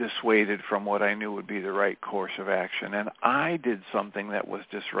dissuaded from what I knew would be the right course of action. And I did something that was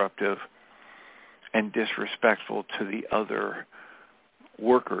disruptive and disrespectful to the other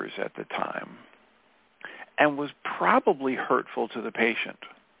workers at the time, and was probably hurtful to the patient,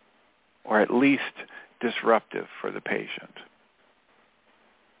 or at least disruptive for the patient.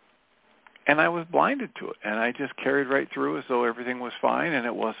 And I was blinded to it, and I just carried right through as though everything was fine, and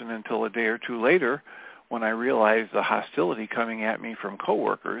it wasn't until a day or 2 later when I realized the hostility coming at me from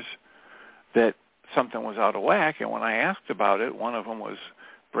coworkers that something was out of whack. And when I asked about it, one of them was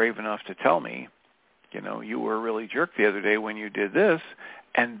brave enough to tell me, you were a really jerk the other day when you did this.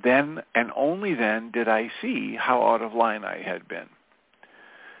 And then, and only then, did I see how out of line I had been.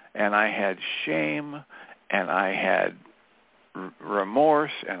 And I had shame, and I had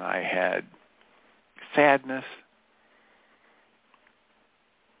remorse, and I had sadness.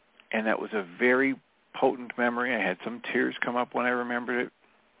 And that was a very potent memory. I had some tears come up when I remembered it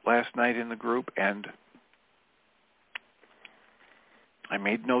last night in the group, and I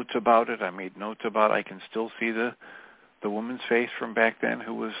made notes about it. I can still see the woman's face from back then,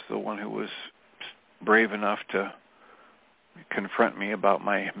 who was the one who was brave enough to confront me about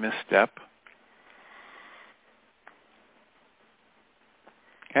my misstep.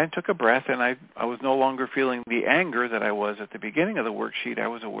 And I took a breath, and I was no longer feeling the anger that I was at the beginning of the worksheet. I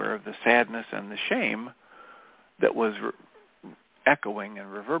was aware of the sadness and the shame that was echoing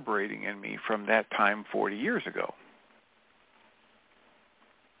and reverberating in me from that time 40 years ago.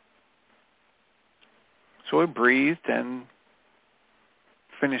 So I breathed and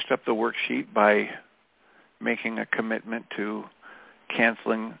finished up the worksheet by making a commitment to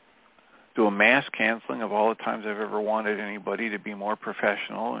do a mass canceling of all the times I've ever wanted anybody to be more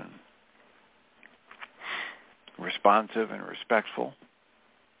professional and responsive and respectful.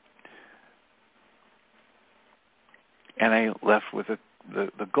 And I left with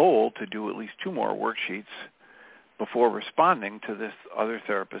the goal to do at least 2 more worksheets before responding to this other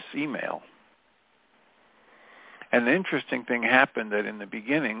therapist's email. And the interesting thing happened that in the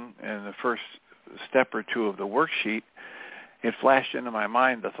beginning, in the first step or 2 of the worksheet, it flashed into my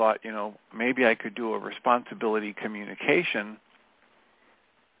mind the thought, maybe I could do a responsibility communication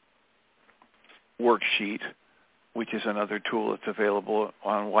worksheet, which is another tool that's available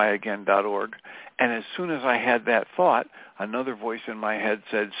on whyagain.org. And as soon as I had that thought, another voice in my head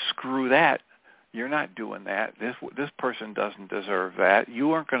said, screw that. You're not doing that. This person doesn't deserve that.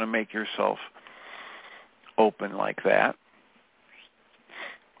 You aren't going to make yourself open like that.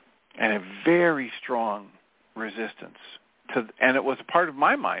 And a very strong resistance. And it was a part of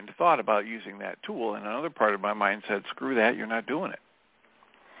my mind thought about using that tool, and another part of my mind said, screw that, you're not doing it.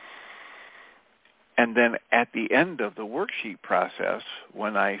 And then at the end of the worksheet process,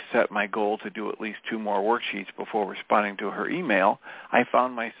 when I set my goal to do at least 2 more worksheets before responding to her email, I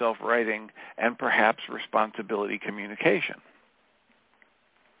found myself writing, and perhaps responsibility communication.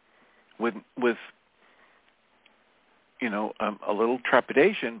 With a little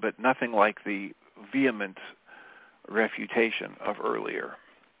trepidation, but nothing like the vehement refutation of earlier.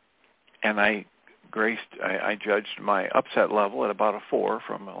 And I judged my upset level at about a 4,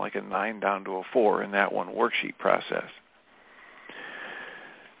 from like a 9 down to a 4 in that one worksheet process.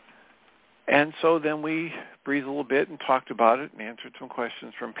 And so then we breathed a little bit and talked about it and answered some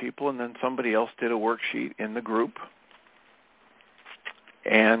questions from people, and then somebody else did a worksheet in the group.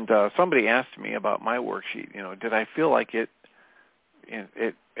 And somebody asked me about my worksheet. Did I feel like it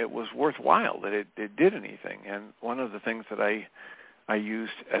was worthwhile, that it did anything? And one of the things that I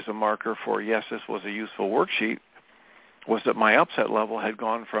used as a marker for, yes, this was a useful worksheet, was that my upset level had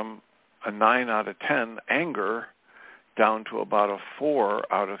gone from a 9 out of 10 anger down to about a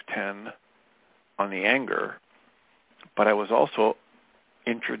 4 out of 10 on the anger. But I was also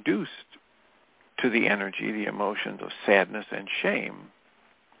introduced to the energy, the emotions of sadness and shame.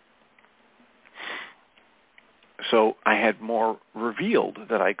 So I had more revealed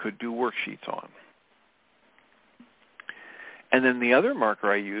that I could do worksheets on. And then the other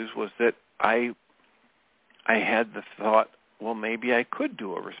marker I used was that I had the thought, well, maybe I could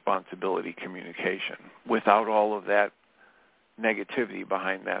do a responsibility communication without all of that negativity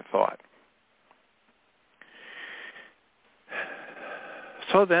behind that thought.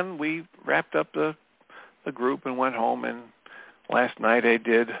 So then we wrapped up the group and went home, and last night I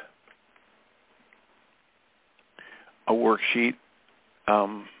did a worksheet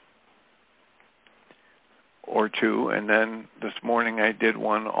or 2, and then this morning I did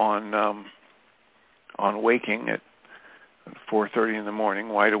one on waking at 4:30 in the morning,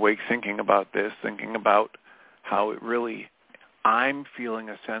 wide awake, thinking about how it really, I'm feeling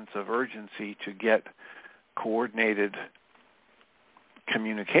a sense of urgency to get coordinated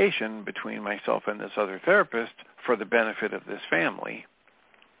communication between myself and this other therapist for the benefit of this family.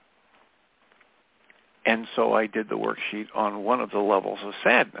 And so I did the worksheet on one of the levels of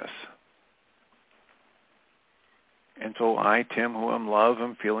sadness. And so I, Tim, who am love,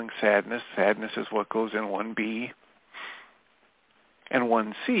 am feeling sadness. Sadness is what goes in 1B. And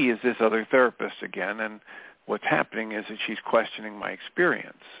 1C is this other therapist again. And what's happening is that she's questioning my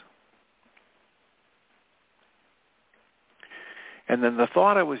experience. And then the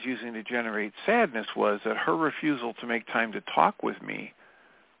thought I was using to generate sadness was that her refusal to make time to talk with me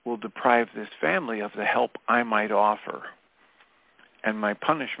will deprive this family of the help I might offer. And my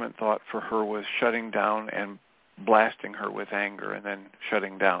punishment thought for her was shutting down and blasting her with anger and then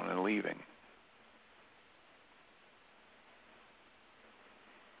shutting down and leaving.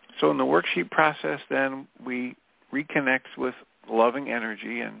 So in the worksheet process, then we reconnect with loving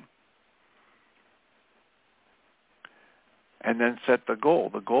energy and and then set the goal.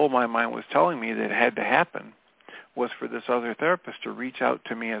 The goal my mind was telling me that had to happen was for this other therapist to reach out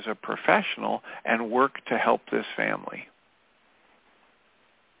to me as a professional and work to help this family.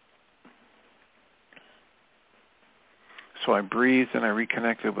 So I breathed and I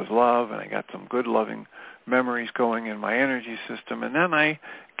reconnected with love, and I got some good loving memories going in my energy system. And then I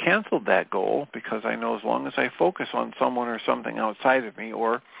canceled that goal, because I know as long as I focus on someone or something outside of me,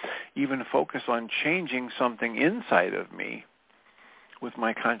 or even focus on changing something inside of me with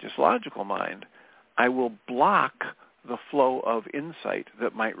my conscious logical mind, I will block the flow of insight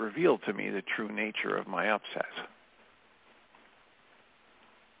that might reveal to me the true nature of my upset.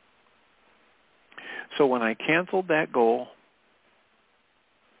 So when I canceled that goal,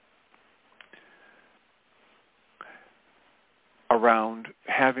 around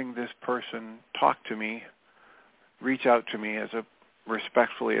having this person talk to me, reach out to me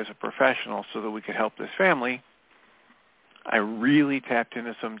respectfully as a professional so that we could help this family, I really tapped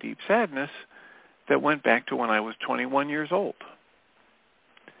into some deep sadness that went back to when I was 21 years old.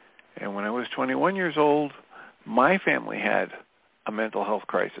 And when I was 21 years old, my family had a mental health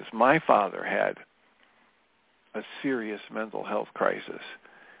crisis. My father had a serious mental health crisis.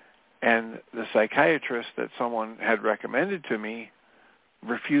 And the psychiatrist that someone had recommended to me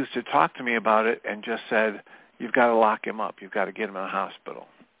refused to talk to me about it and just said, "You've got to lock him up. You've got to get him in a hospital."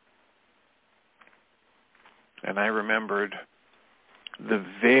 And I remembered the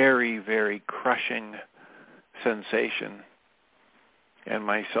very, very crushing sensation, and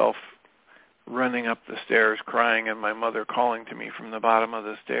myself running up the stairs crying, and my mother calling to me from the bottom of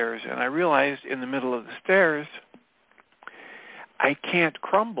the stairs. And I realized in the middle of the stairs, I can't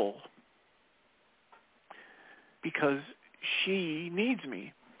crumble, because she needs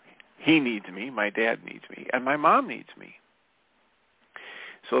me. He needs me, my dad needs me, and my mom needs me.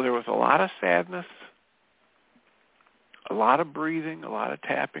 So there was a lot of sadness, a lot of breathing, a lot of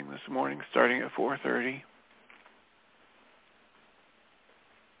tapping this morning, starting at 4:30.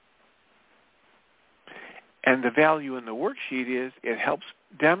 And the value in the worksheet is it helps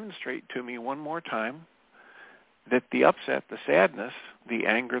demonstrate to me one more time that the upset, the sadness, the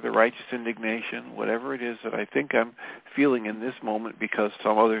anger, the righteous indignation, whatever it is that I think I'm feeling in this moment because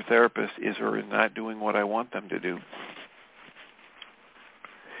some other therapist is or is not doing what I want them to do,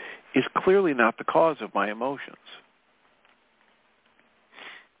 is clearly not the cause of my emotions.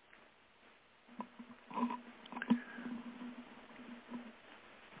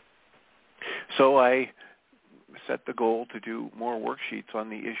 So I set the goal to do more worksheets on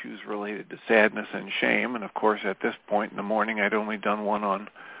the issues related to sadness and shame. And of course, at this point in the morning, I'd only done one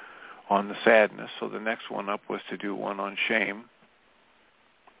on the sadness. So the next one up was to do one on shame.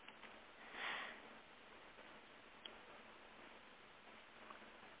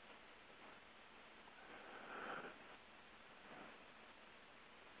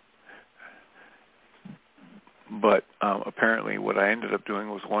 But apparently what I ended up doing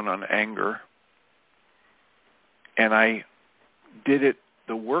was one on anger. And I did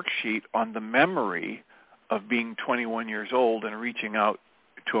the worksheet on the memory of being 21 years old and reaching out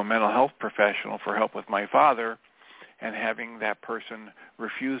to a mental health professional for help with my father, and having that person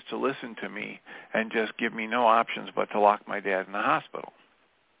refuse to listen to me and just give me no options but to lock my dad in the hospital.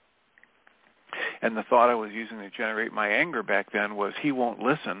 And the thought I was using to generate my anger back then was, he won't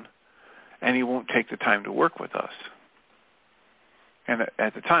listen and he won't take the time to work with us. And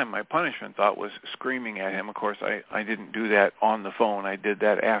at the time, my punishment thought was screaming at him. Of course, I didn't do that on the phone. I did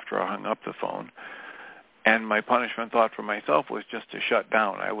that after I hung up the phone. And my punishment thought for myself was just to shut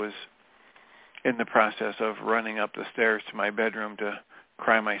down. I was in the process of running up the stairs to my bedroom to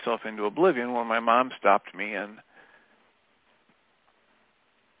cry myself into oblivion when my mom stopped me, and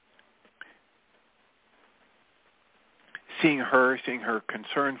seeing her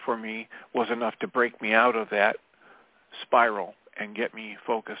concern for me was enough to break me out of that spiral and get me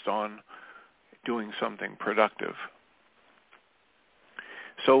focused on doing something productive.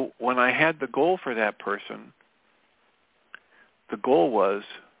 So when I had the goal for that person, the goal was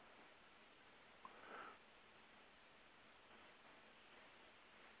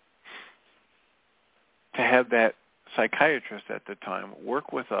to have that psychiatrist at the time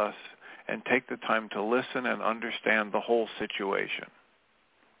work with us and take the time to listen and understand the whole situation.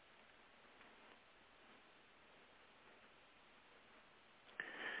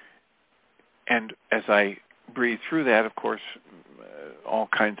 And as I breathed through that, of course, all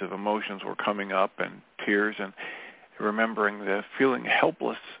kinds of emotions were coming up, and tears, and remembering the feeling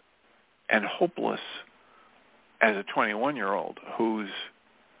helpless and hopeless as a 21-year-old whose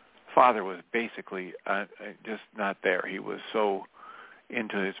father was basically just not there. He was so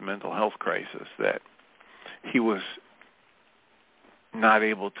into his mental health crisis that he was not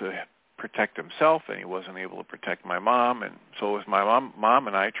able to protect himself, and he wasn't able to protect my mom, and so was my mom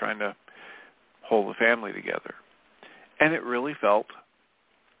and I trying to hold the family together. And it really felt,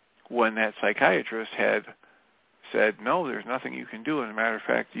 when that psychiatrist had said, no, there's nothing you can do. As a matter of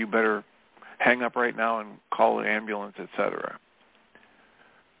fact, you better hang up right now and call an ambulance, etc.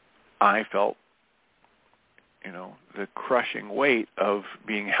 I felt, the crushing weight of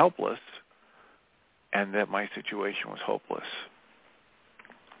being helpless and that my situation was hopeless.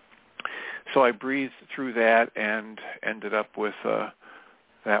 So I breathed through that and ended up with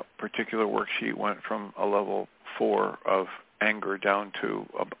that particular worksheet went from a level 4 of anger down to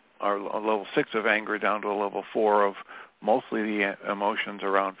a level 6 of anger down to a level 4 of mostly the emotions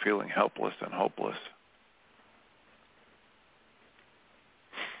around feeling helpless and hopeless.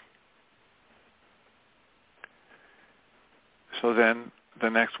 So then the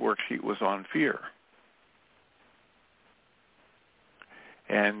next worksheet was on fear.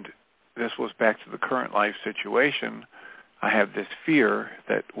 And this was back to the current life situation. I have this fear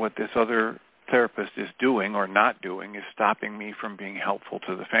that what this other therapist is doing or not doing is stopping me from being helpful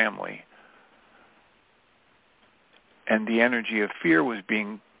to the family. And the energy of fear was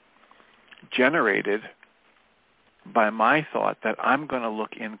being generated by my thought that I'm going to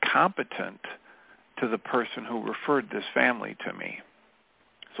look incompetent to the person who referred this family to me.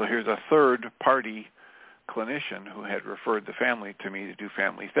 So here's a third-party clinician who had referred the family to me to do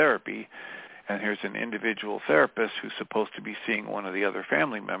family therapy, and here's an individual therapist who's supposed to be seeing one of the other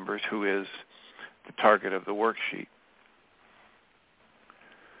family members who is the target of the worksheet.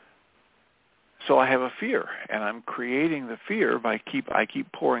 So I have a fear, and I'm creating the fear by I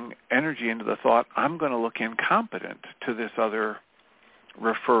keep pouring energy into the thought I'm going to look incompetent to this other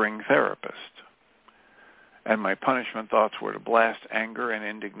referring therapist. And my punishment thoughts were to blast anger and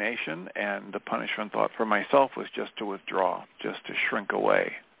indignation, and the punishment thought for myself was just to withdraw, just to shrink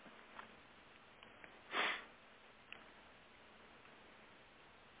away.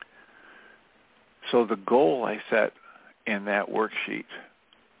 So the goal I set in that worksheet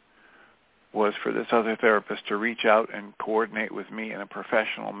was for this other therapist to reach out and coordinate with me in a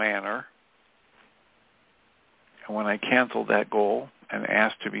professional manner. And when I canceled that goal and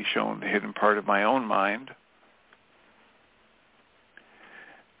asked to be shown the hidden part of my own mind,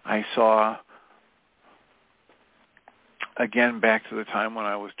 I saw, again back to the time when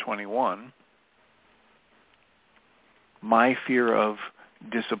I was 21, my fear of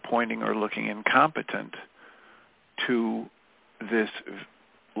disappointing or looking incompetent to this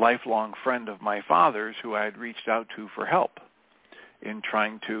lifelong friend of my father's who I had reached out to for help in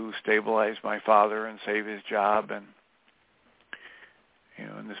trying to stabilize my father and save his job. And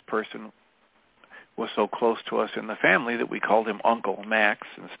this person was so close to us in the family that we called him Uncle Max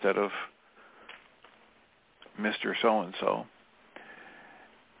instead of Mr. So-and-so.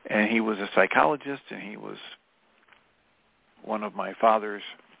 And he was a psychologist, and he was one of my father's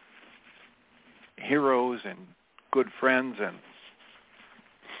heroes and good friends and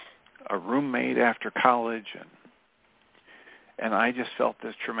a roommate after college. And I just felt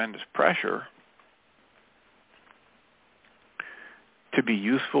this tremendous pressure to be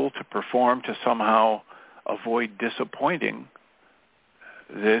useful, to perform, to somehow avoid disappointing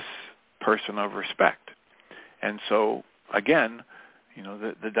this person of respect. And so, again,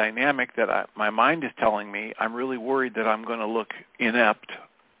 the dynamic that my mind is telling me, I'm really worried that I'm going to look inept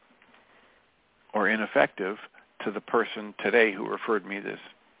or ineffective to the person today who referred me this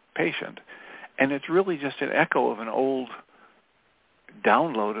patient. And it's really just an echo of an old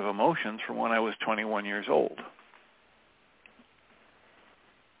download of emotions from when I was 21 years old.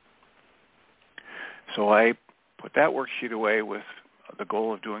 So I put that worksheet away with the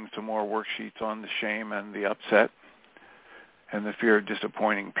goal of doing some more worksheets on the shame and the upset and the fear of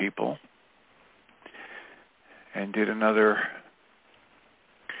disappointing people, and did another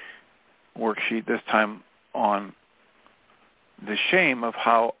worksheet, this time on the shame of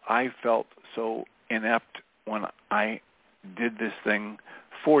how I felt so inept when I did this thing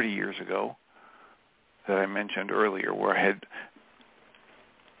 40 years ago that I mentioned earlier, where I had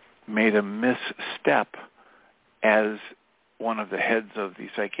made a misstep as one of the heads of the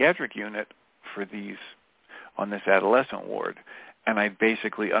psychiatric unit for these on this adolescent ward, and I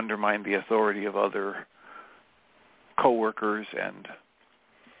basically undermined the authority of other coworkers and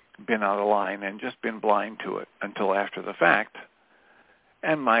been out of line and just been blind to it until after the fact.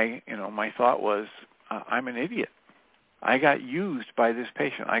 And my thought was, I'm an idiot. I got used by this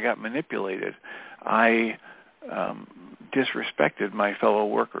patient. I got manipulated. I disrespected my fellow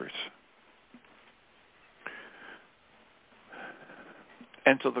workers.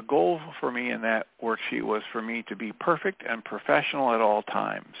 And so the goal for me in that worksheet was for me to be perfect and professional at all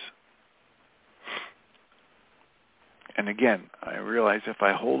times. And again, I realize if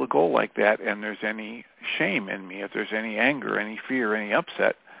I hold a goal like that and there's any shame in me, if there's any anger, any fear, any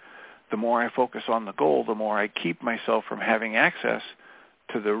upset, the more I focus on the goal, the more I keep myself from having access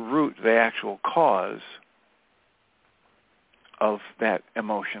to the root, the actual cause of that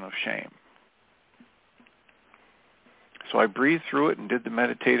emotion of shame. So I breathed through it and did the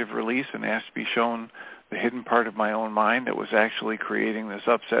meditative release and asked to be shown the hidden part of my own mind that was actually creating this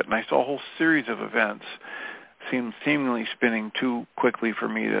upset. And I saw a whole series of events seemingly spinning too quickly for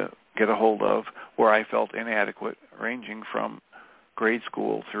me to get a hold of, where I felt inadequate, ranging from grade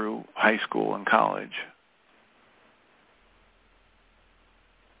school through high school and college.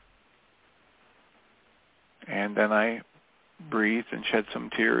 And then I breathed and shed some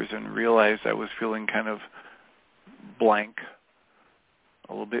tears and realized I was feeling kind of blank,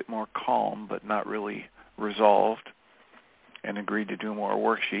 a little bit more calm, but not really resolved, and agreed to do more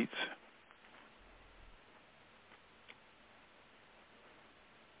worksheets.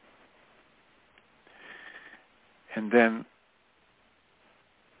 And then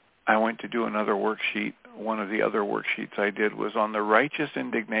I went to do another worksheet. One of the other worksheets I did was on the righteous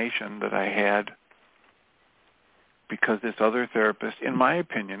indignation that I had because this other therapist, in my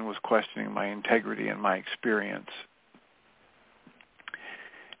opinion, was questioning my integrity and my experience.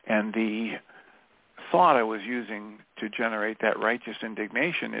 And the thought I was using to generate that righteous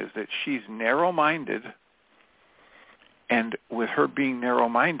indignation is that she's narrow-minded, and with her being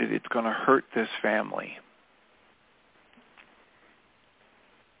narrow-minded, it's going to hurt this family.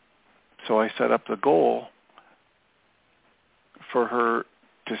 So I set up the goal for her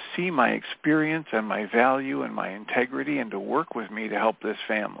to see my experience and my value and my integrity and to work with me to help this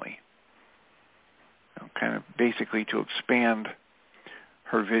family. Kind of basically to expand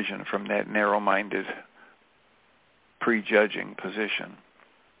her vision from that narrow-minded, prejudging position.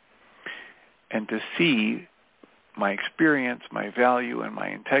 And to see my experience, my value, and my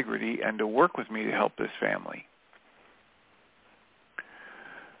integrity, and to work with me to help this family.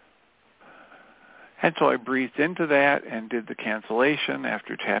 And so I breathed into that and did the cancellation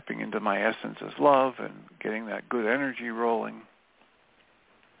after tapping into my essence as love and getting that good energy rolling.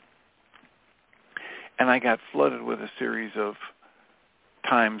 And I got flooded with a series of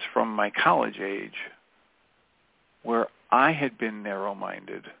times from my college age where I had been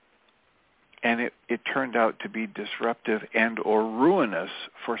narrow-minded, and it turned out to be disruptive and or ruinous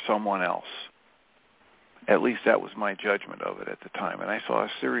for someone else. At least that was my judgment of it at the time. And I saw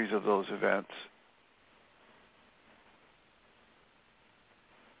a series of those events.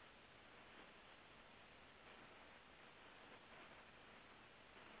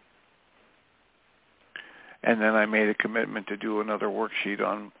 And then I made a commitment to do another worksheet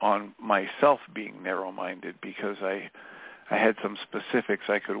on myself being narrow-minded because I had some specifics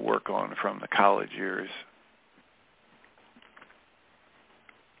I could work on from the college years.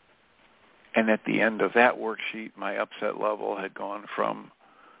 And at the end of that worksheet, my upset level had gone from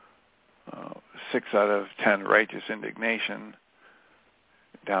 6 out of 10 righteous indignation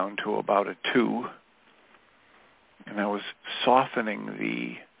down to about a 2. And I was softening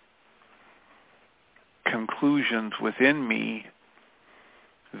the conclusions within me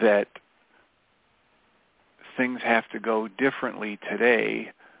that things have to go differently today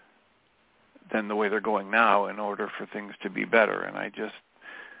than the way they're going now in order for things to be better. And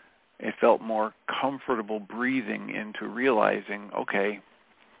it felt more comfortable breathing into realizing, okay,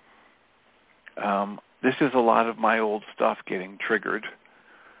 this is a lot of my old stuff getting triggered,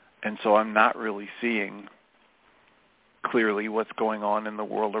 and so I'm not really seeing clearly what's going on in the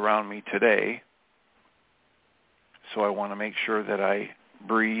world around me today. So I want to make sure that I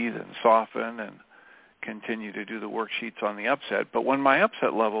breathe and soften and continue to do the worksheets on the upset. But when my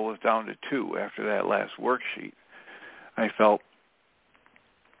upset level was down to 2 after that last worksheet, I felt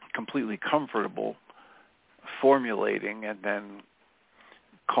completely comfortable formulating and then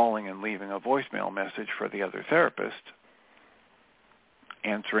calling and leaving a voicemail message for the other therapist,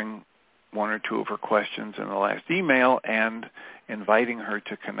 answering 1 or 2 of her questions in the last email, and inviting her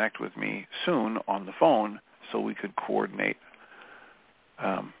to connect with me soon on the phone so we could coordinate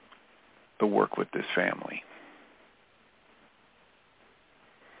the work with this family.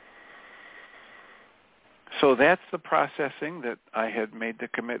 So that's the processing that I had made the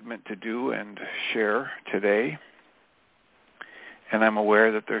commitment to do and share today. And I'm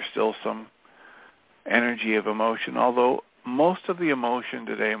aware that there's still some energy of emotion, although most of the emotion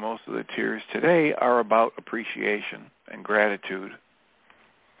today, most of the tears today are about appreciation and gratitude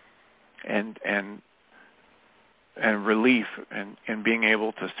and and relief in being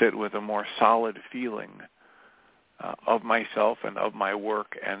able to sit with a more solid feeling of myself and of my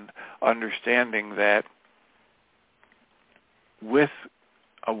work, and understanding that with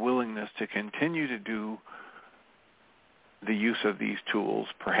a willingness to continue to do the use of these tools,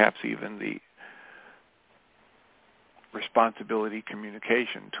 perhaps even the responsibility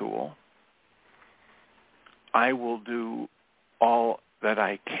communication tool, I will do all that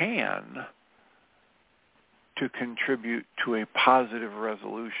I can to contribute to a positive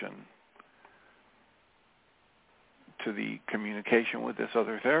resolution to the communication with this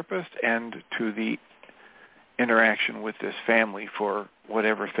other therapist and to the interaction with this family for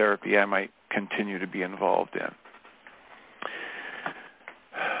whatever therapy I might continue to be involved in.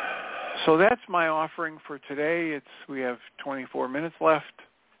 So that's my offering for today. We have 24 minutes left.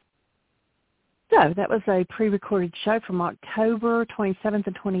 So that was a pre-recorded show from October 27th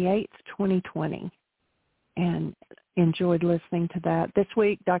and 28th, 2020, and enjoyed listening to that. This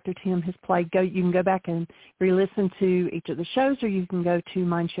week, Dr. Tim has played. You can go back and re-listen to each of the shows, or you can go to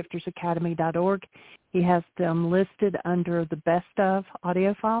MindShiftersAcademy.org. He has them listed under the best of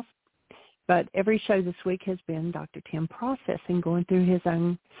audio files. But every show this week has been Dr. Tim processing, going through his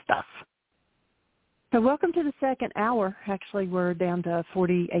own stuff. So welcome to the second hour. Actually, we're down to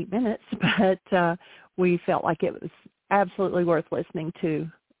 48 minutes, but we felt like it was absolutely worth listening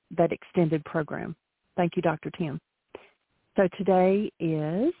to that extended program. Thank you, Dr. Tim. So today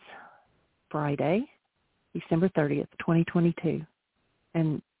is Friday, December 30th, 2022,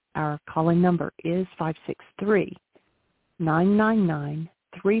 and our calling number is 563-999-3581,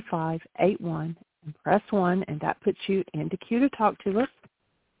 and press 1, and that puts you into queue to talk to us.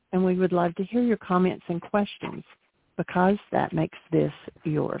 And we would love to hear your comments and questions, because that makes this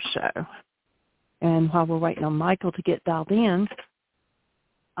your show. And while we're waiting on Michael to get dialed in,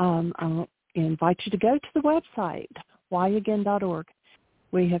 I'll invite you to go to the website, whyagain.org.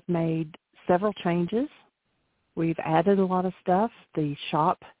 We have made several changes. We've added a lot of stuff. The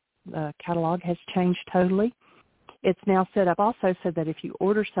shop catalog has changed totally. It's now set up also so that if you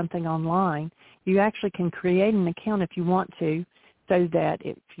order something online, you actually can create an account if you want to, so that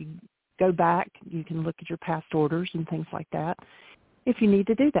if you go back, you can look at your past orders and things like that, if you need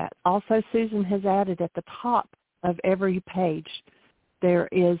to do that. Also, Susan has added at the top of every page, there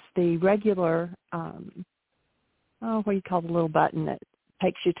is the regular, what do you call the little button that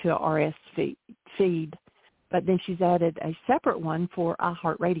takes you to a RS feed, but then she's added a separate one for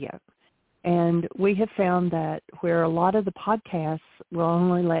iHeartRadio. And we have found that where a lot of the podcasts will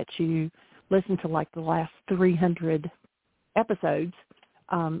only let you listen to like the last 300 episodes,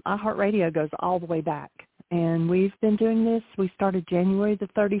 iHeartRadio goes all the way back. And we've been doing this. We started January the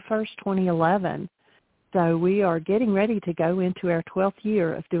 31st, 2011. So we are getting ready to go into our 12th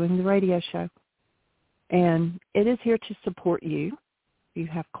year of doing the radio show. And it is here to support you. If you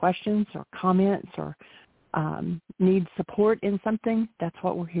have questions or comments or need support in something, that's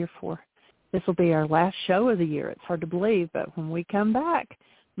what we're here for. This will be our last show of the year. It's hard to believe, but when we come back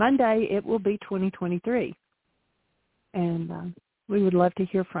Monday, it will be 2023. And we would love to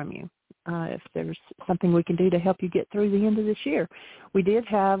hear from you if there's something we can do to help you get through the end of this year. We did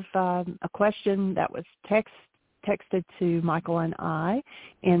have a question that was texted to Michael and I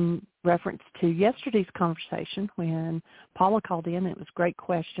in reference to yesterday's conversation when Paula called in. It was a great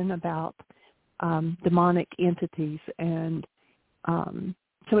question about demonic entities, and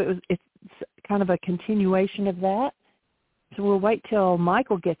so it's kind of a continuation of that. So we'll wait till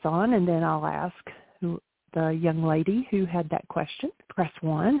Michael gets on, and then I'll ask the young lady who had that question. Press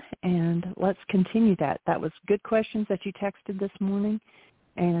 1, and let's continue that. That was good questions that you texted this morning,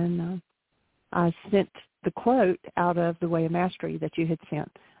 and I sent the quote out of The Way of Mastery that you had sent.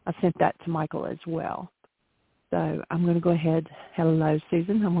 I sent that to Michael as well. So I'm going to go ahead. Hello,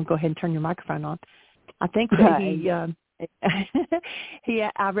 Susan. I'm going to go ahead and turn your microphone on. I think that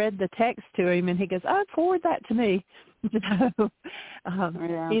I read the text to him, and he goes, "Oh, forward that to me." So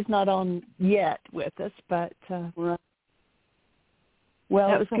he's not on yet with us, but well,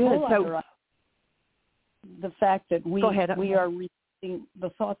 that was good. So the fact that we are reading the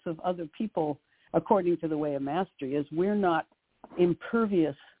thoughts of other people, according to the Way of Mastery, is we're not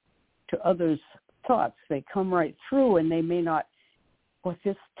impervious to others' thoughts. They come right through, and they may not. What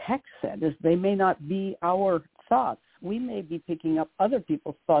this text said is they may not be our thoughts. We may be picking up other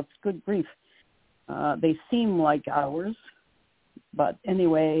people's thoughts. Good grief. They seem like ours. But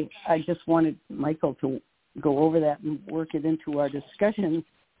anyway, I just wanted Michael to go over that and work it into our discussion.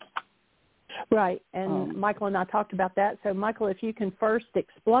 Right. And Michael and I talked about that. So, Michael, if you can first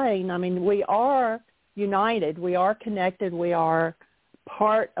explain, I mean, we are united. We are connected. We are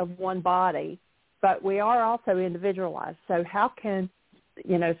part of one body. but we are also individualized. So how can,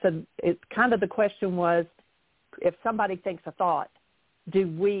 so it's kind of the question was, if somebody thinks a thought, do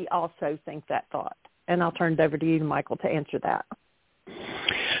we also think that thought? And I'll turn it over to you, Michael, to answer that.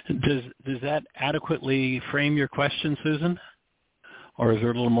 Does that adequately frame your question, Susan? Or is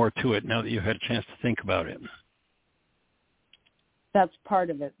there a little more to it now that you've had a chance to think about it? That's part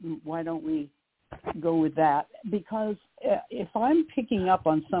of it. Why don't we go with that? Because if I'm picking up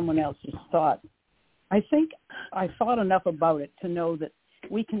on someone else's thought, I think I thought enough about it to know that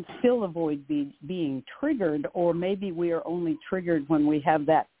we can still avoid being triggered, or maybe we are only triggered when we have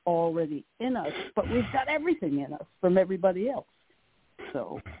that already in us, but we've got everything in us from everybody else.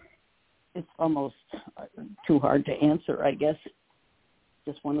 So it's almost too hard to answer, I guess.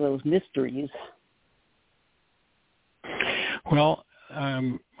 Just one of those mysteries. Well,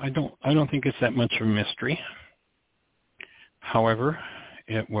 I don't think it's that much of a mystery. However,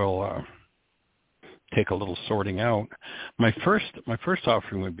 it will take a little sorting out. My first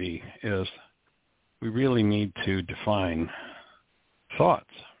offering would be is we really need to define thoughts.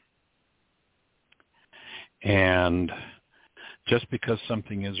 And just because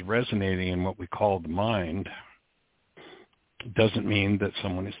something is resonating in what we call the mind doesn't mean that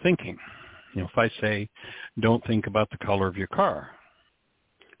someone is thinking. If I say, don't think about the color of your car,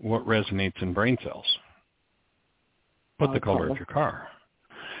 what resonates in brain cells? But the color of your car.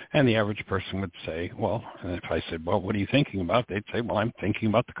 And the average person would say, well, and if I said, well, what are you thinking about? They'd say, well, I'm thinking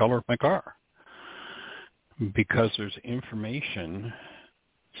about the color of my car. Because there's information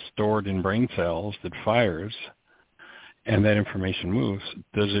stored in brain cells that fires, and that information moves.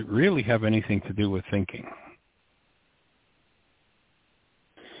 Does it really have anything to do with thinking?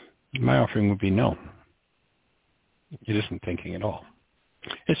 My offering would be no. It isn't thinking at all.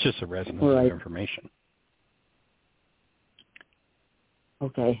 It's just a resonance of information.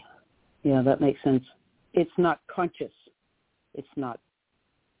 Okay. Yeah, that makes sense. It's not conscious. It's not,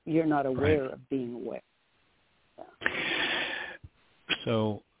 you're not aware of being aware. Yeah.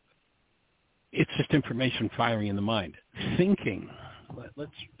 So it's just information firing in the mind. Thinking,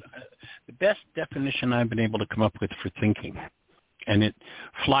 the best definition I've been able to come up with for thinking, and it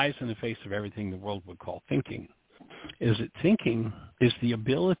flies in the face of everything the world would call thinking, is that thinking is the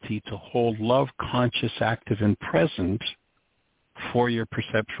ability to hold love conscious, active, and present for your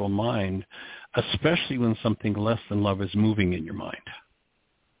perceptual mind, especially when something less than love is moving in your mind.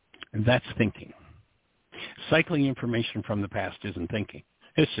 And that's thinking. Cycling information from the past isn't thinking.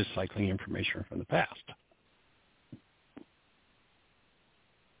 It's just cycling information from the past.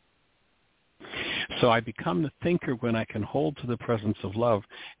 So I become the thinker when I can hold to the presence of love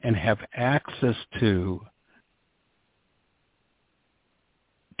and have access to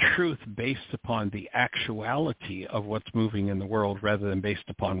truth based upon the actuality of what's moving in the world rather than based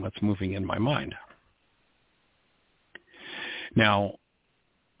upon what's moving in my mind. Now,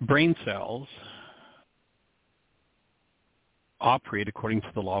 brain cells operate according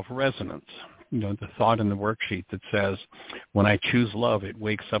to the law of resonance. The thought in the worksheet that says, when I choose love, it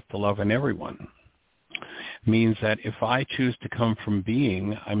wakes up the love in everyone, means that if I choose to come from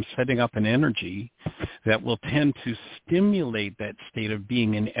being, I'm setting up an energy that will tend to stimulate that state of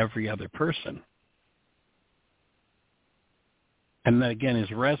being in every other person. And that, again, is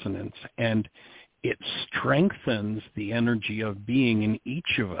resonance. And it strengthens the energy of being in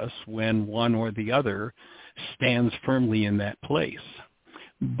each of us when one or the other stands firmly in that place.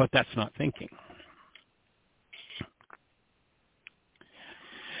 But that's not thinking.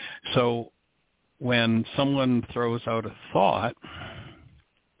 So when someone throws out a thought,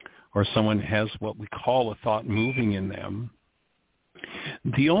 or someone has what we call a thought moving in them,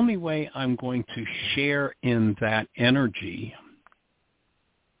 the only way I'm going to share in that energy,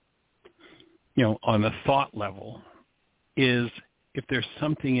 on a thought level, is if there's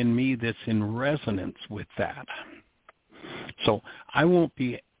something in me that's in resonance with that. So I won't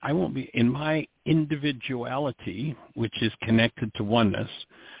be in my individuality, which is connected to oneness.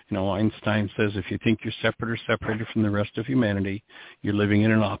 Einstein says if you think you're separate or separated from the rest of humanity, you're living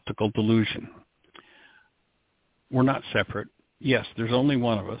in an optical delusion. We're not separate. Yes, there's only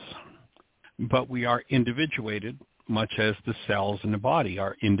one of us, but we are individuated, much as the cells in the body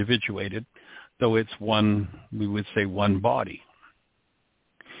are individuated, though it's one, we would say one body.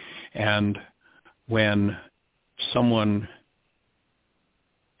 And when someone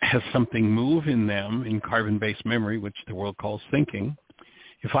has something move in them in carbon-based memory, which the world calls thinking,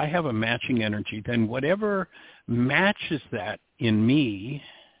 if I have a matching energy, then whatever matches that in me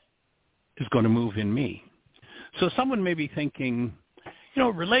is going to move in me. So someone may be thinking,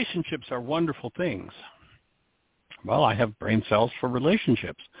 relationships are wonderful things. Well, I have brain cells for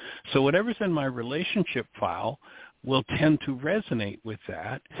relationships. So whatever's in my relationship file will tend to resonate with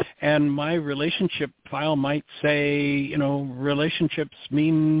that. And my relationship file might say, relationships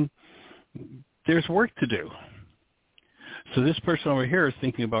mean there's work to do. So this person over here is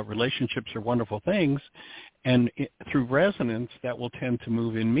thinking about relationships are wonderful things, and through resonance, that will tend to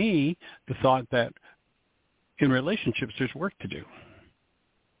move in me the thought that in relationships there's work to do.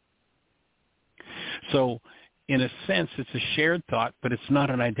 So in a sense, it's a shared thought, but it's not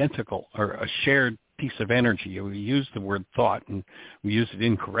an identical or a shared piece of energy. We use the word thought, and we use it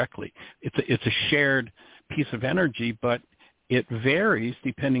incorrectly. It's a shared piece of energy, but it varies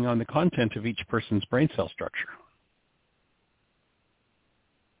depending on the content of each person's brain cell structure.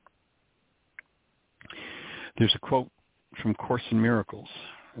 There's a quote from Course in Miracles.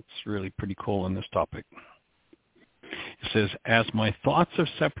 It's really pretty cool on this topic. It says, "As my thoughts of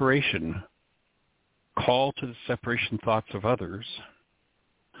separation call to the separation thoughts of others,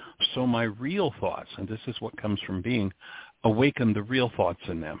 so my real thoughts," and this is what comes from being, "awaken the real thoughts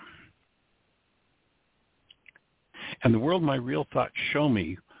in them. And the world my real thoughts show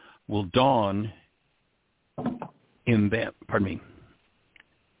me will dawn in them,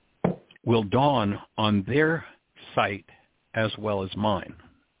 will dawn on their sight as well as mine."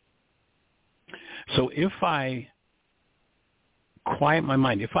 So if I quiet my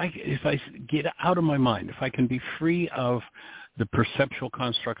mind, if I get out of my mind, if I can be free of the perceptual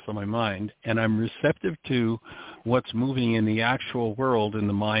constructs of my mind, and I'm receptive to what's moving in the actual world in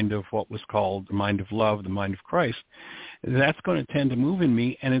the mind of what was called the mind of love, the mind of Christ, that's going to tend to move in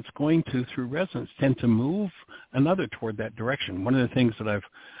me, and it's going to, through resonance, tend to move another toward that direction. One of the things that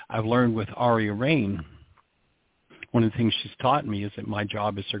I've learned with Aria Rain, one of the things she's taught me is that my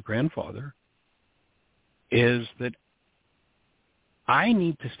job as her grandfather is that I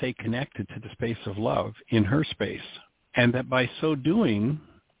need to stay connected to the space of love in her space, and that by so doing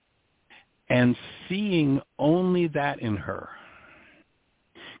and seeing only that in her,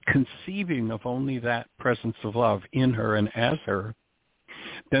 conceiving of only that presence of love in her and as her,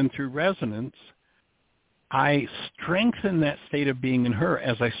 then through resonance, I strengthen that state of being in her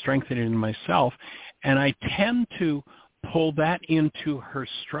as I strengthen it in myself, and I tend to pull that into her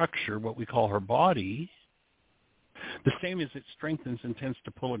structure, what we call her body, the same as it strengthens and tends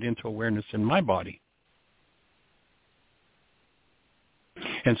to pull it into awareness in my body.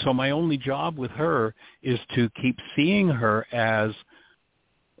 And so my only job with her is to keep seeing her as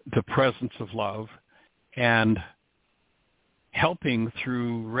the presence of love and helping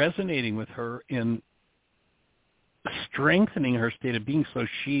through resonating with her in strengthening her state of being so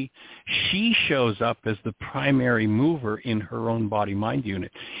she shows up as the primary mover in her own body-mind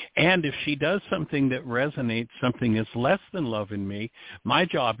unit. And if she does something that resonates, something is less than love in me, my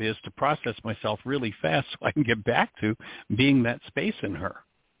job is to process myself really fast so I can get back to being that space in her.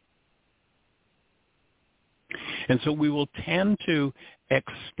 And so we will tend to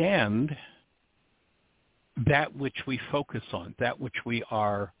extend that which we focus on, that which we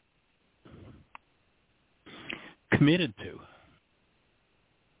are committed to.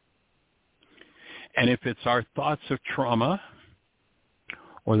 And if it's our thoughts of trauma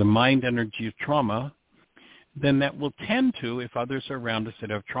or the mind energy of trauma, then that will tend to, if others are around us that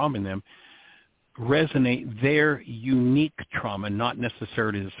have trauma in them, resonate their unique trauma, not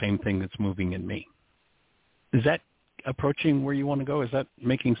necessarily the same thing that's moving in me. Is that approaching where you want to go? Is that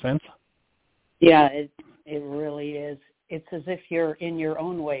making sense? Yeah, it really is. It's as if you're in your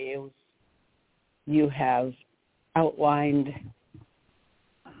own way. You have outlined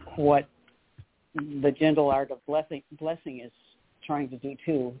what the gentle art of blessing is trying to do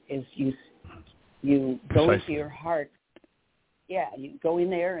too, is you go into your heart. Yeah, you go in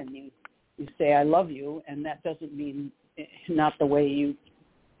there and you say, I love you, and that doesn't mean not the way you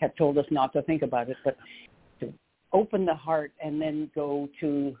have told us not to think about it, but to open the heart and then go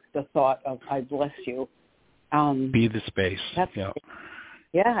to the thought of I bless you. Be the space.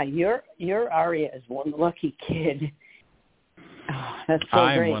 Yeah, your Aria is one lucky kid. Oh, that's so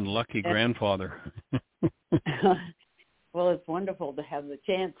I great. am one lucky grandfather. Well, it's wonderful to have the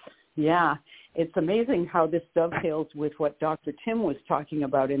chance. Yeah, it's amazing how this dovetails with what Dr. Tim was talking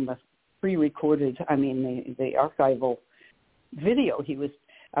about in the pre-recorded, the archival video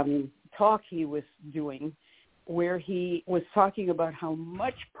talk he was doing, where he was talking about how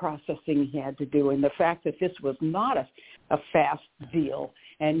much processing he had to do and the fact that this was not a fast deal.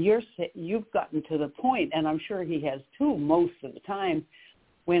 And you've gotten to the point, and I'm sure he has too most of the time,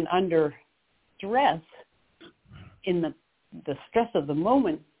 when under stress, in the stress of the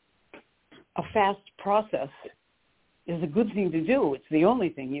moment, a fast process is a good thing to do. It's the only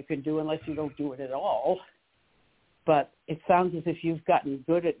thing you can do unless you don't do it at all. but it sounds as if you've gotten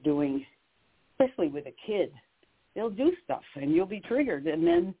good at doing, especially with a kid. They'll do stuff, and you'll be triggered, and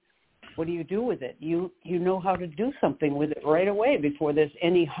then what do you do with it? You know how to do something with it right away before there's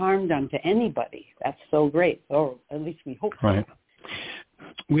any harm done to anybody. That's so great, or at least we hope so. Right.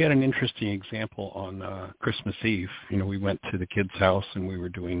 We had an interesting example on Christmas Eve. We went to the kids' house, and we were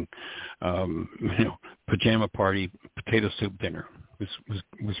doing, pajama party, potato soup dinner. It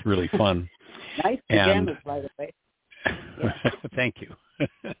was really fun. Nice pajamas, by the way. Yeah. Thank you.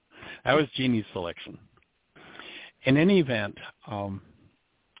 That was Jeannie's selection. In any event,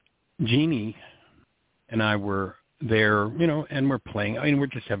 Jeannie and I were there, and we're playing. We're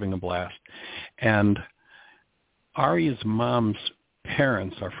just having a blast. And Aria's mom's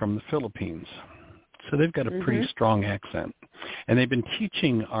parents are from the Philippines, so they've got a pretty strong accent. And they've been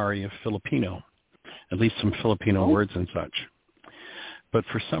teaching Aria Filipino, at least some Filipino words and such. But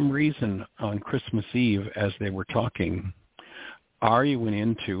for some reason, on Christmas Eve, as they were talking, Aria went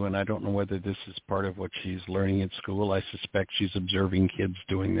into, and I don't know whether this is part of what she's learning at school. I suspect she's observing kids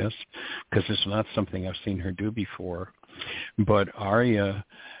doing this, because it's not something I've seen her do before. But Aria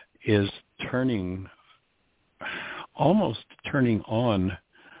is almost turning on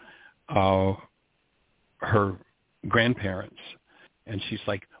her grandparents. And she's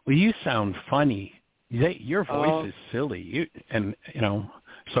like, well, you sound funny. Your voice is silly.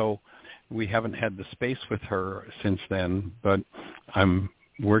 So we haven't had the space with her since then, but I'm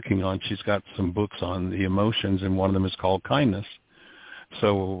working on, she's got some books on the emotions, and one of them is called kindness.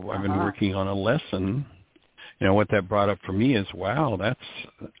 So I've been working on a lesson. What that brought up for me is, wow,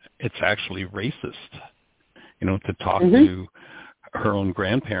 it's actually racist, to talk to her own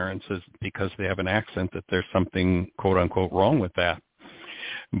grandparents is because they have an accent, that there's something, quote unquote, wrong with that.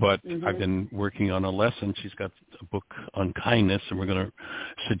 But I've been working on a lesson. She's got a book on kindness, and we're going to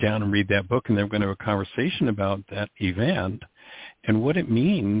sit down and read that book, and then we're going to have a conversation about that event and what it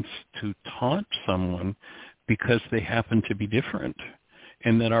means to taunt someone because they happen to be different,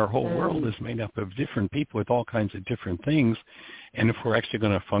 and that our whole world is made up of different people with all kinds of different things. And if we're actually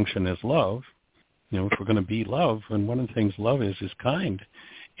going to function as love, if we're going to be love, and one of the things love is kind,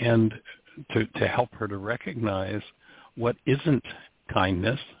 and to help her to recognize what isn't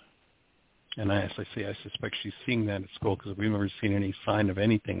kindness. And as I say, I suspect she's seeing that at school, because we've never seen any sign of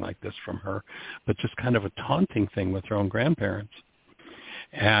anything like this from her, but just kind of a taunting thing with her own grandparents.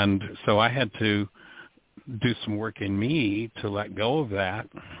 And so I had to do some work in me to let go of that.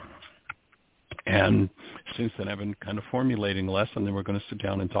 And since then, I've been kind of formulating a lesson, and we're going to sit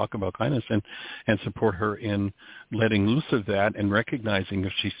down and talk about kindness and support her in letting loose of that and recognizing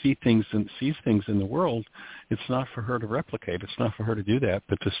if she sees things in the world, it's not for her to replicate. It's not for her to do that,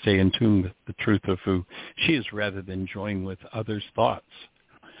 but to stay in tune with the truth of who she is, rather than join with others' thoughts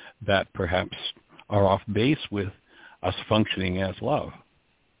that perhaps are off base with us functioning as love.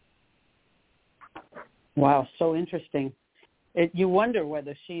 Wow, so interesting. You wonder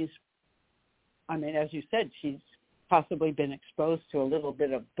whether she's, as you said, she's possibly been exposed to a little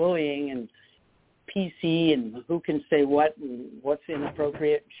bit of bullying and PC and who can say what and what's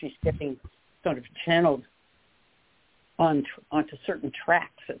inappropriate. She's getting sort of channeled onto certain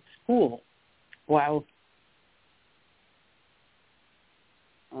tracks at school. Wow.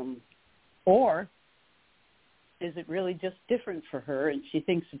 Or is it really just different for her and she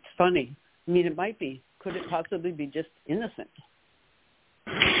thinks it's funny? It might be. Could it possibly be just innocent?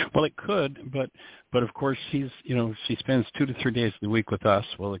 Well, it could, but of course she spends 2 to 3 days of the week with us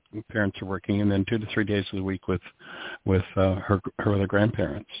while the parents are working, and then 2 to 3 days of the week with her other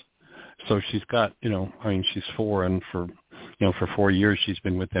grandparents. So she's got, she's 4, and for 4 years she's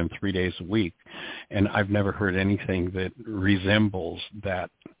been with them 3 days a week, and I've never heard anything that resembles that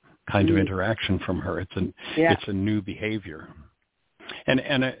kind of interaction from her. It's a new behavior. And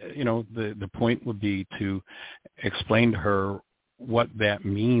the point would be to explain to her what that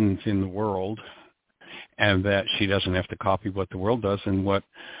means in the world, and that she doesn't have to copy what the world does, and what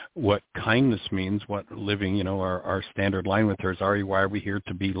kindness means, what living, our standard line with her is, why are we here?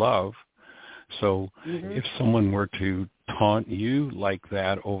 To be love. So if someone were to taunt you like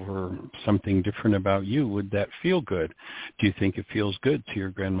that over something different about you, would that feel good? Do you think it feels good to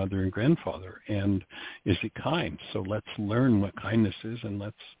your grandmother and grandfather? And is it kind? So let's learn what kindness is, and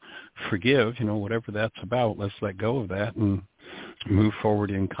let's forgive, whatever that's about. Let's let go of that and move forward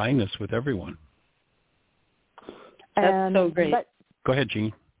in kindness with everyone. That's so great. Go ahead,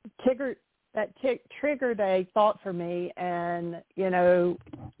 Jeannie. Triggered a thought for me, and,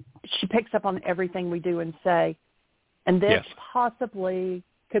 she picks up on everything we do and say. And this possibly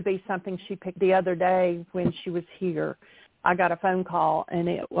could be something she picked the other day when she was here. I got a phone call, and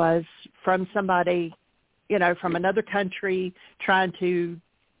it was from somebody, from another country trying to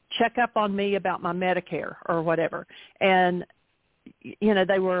check up on me about my Medicare or whatever. And,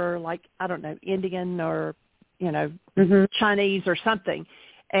 they were like, I don't know, Indian or, Chinese or something.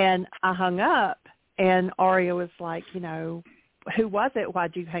 And I hung up, and Aria was like, who was it?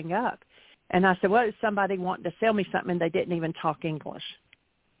 Why'd you hang up? And I said, well, it's somebody wanting to sell me something, and they didn't even talk English.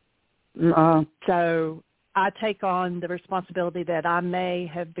 So I take on the responsibility that I may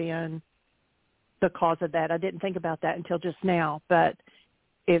have been the cause of that. I didn't think about that until just now. But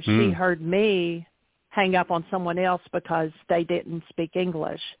if she heard me hang up on someone else because they didn't speak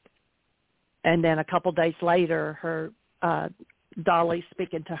English, and then a couple days later, her Dolly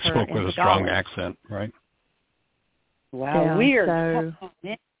speaking to her spoke in with a Tagalog. strong accent, right? Wow, Yeah, weird. So,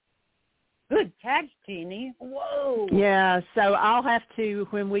 good catch, Jeanie. Whoa. Yeah, so I'll have to,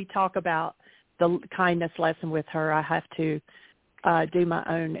 when we talk about the kindness lesson with her, I have to do my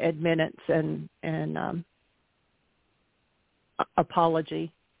own admittance and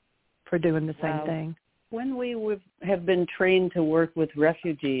apology for doing the same thing. When we have been trained to work with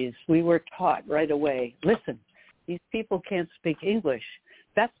refugees, we were taught right away, listen, these people can't speak English.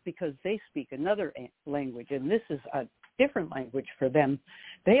 That's because they speak another language, and this is a different language for them.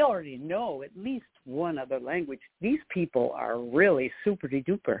 They already know at least one other language. These people are really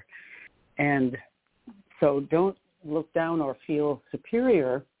super-duper. And so don't look down or feel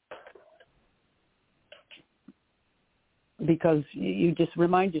superior, because you just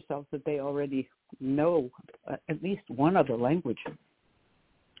remind yourself that they already know at least one other language.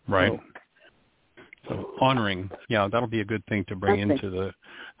 Right. So honoring, that'll be a good thing to bring into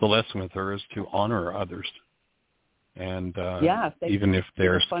the lesson with her, is to honor others. And even if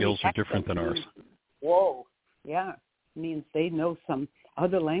their skills are different than ours. Whoa. Yeah. It means they know some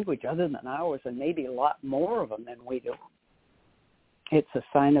other language other than ours, and maybe a lot more of them than we do. It's a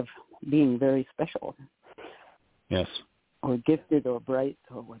sign of being very special. Yes. Or gifted or bright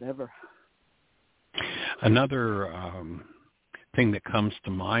or whatever. Another thing that comes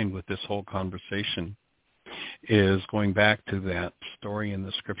to mind with this whole conversation is going back to that story in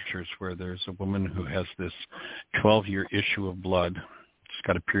the scriptures where there's a woman who has this 12-year issue of blood. She's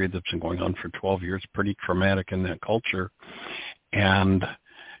got a period that's been going on for 12 years, pretty traumatic in that culture. And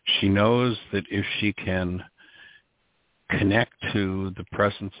she knows that if she can connect to the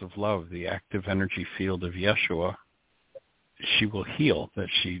presence of love, the active energy field of Yeshua, she will heal. That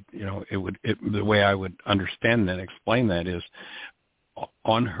she, the way I would understand that, explain that, is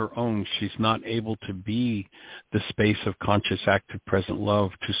on her own, she's not able to be the space of conscious, active, present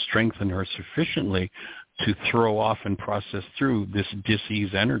love to strengthen her sufficiently to throw off and process through this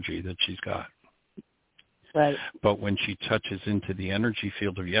dis-ease energy that she's got. Right. But when she touches into the energy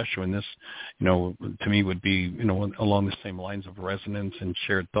field of Yeshua, and this, to me would be, along the same lines of resonance and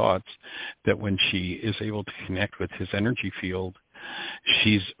shared thoughts, that when she is able to connect with his energy field,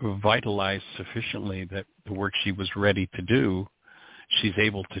 she's vitalized sufficiently that the work she was ready to do, she's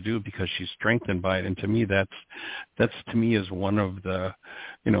able to do because she's strengthened by it. And to me, that's to me is one of the,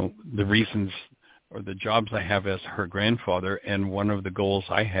 the reasons or the jobs I have as her grandfather, and one of the goals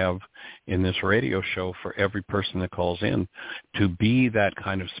I have in this radio show for every person that calls in, to be that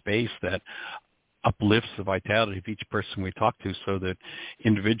kind of space that uplifts the vitality of each person we talk to, so that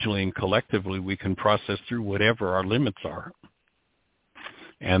individually and collectively we can process through whatever our limits are.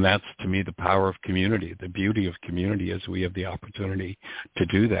 And that's, to me, the power of community, the beauty of community, is we have the opportunity to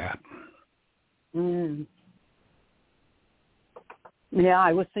do that. Mm. Yeah,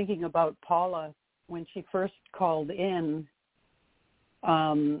 I was thinking about Paula when she first called in.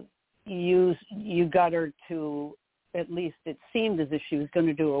 You got her to, at least it seemed as if she was going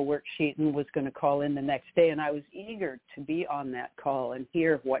to do a worksheet and was going to call in the next day. And I was eager to be on that call and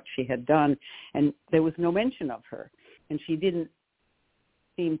hear what she had done. And there was no mention of her. And she didn't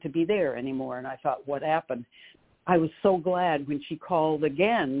seem to be there anymore. And I thought, what happened? I was so glad when she called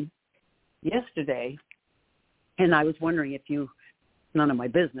again yesterday. And I was wondering if you, none of my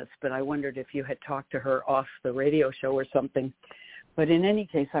business, but I wondered if you had talked to her off the radio show or something. But in any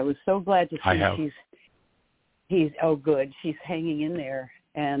case, I was so glad to see he's oh good, she's hanging in there.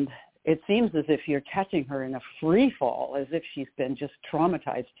 And it seems as if you're catching her in a free fall, as if she's been just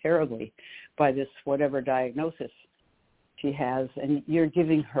traumatized terribly by this whatever diagnosis she has, and you're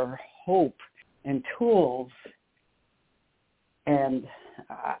giving her hope and tools. And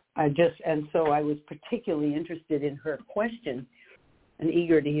so I was particularly interested in her question and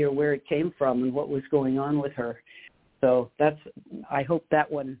eager to hear where it came from and what was going on with her. So I hope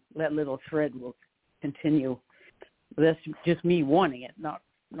that little thread will continue. That's just me wanting it, not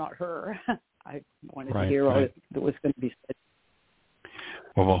her. I wanted to hear all that was going to be said.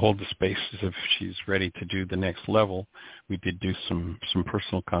 well, we'll hold the space as if she's ready to do the next level. We did do some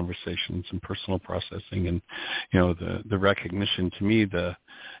personal conversations and personal processing, and the recognition to me, the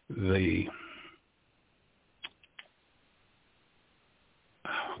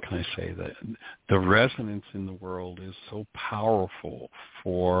how can I say that the resonance in the world is so powerful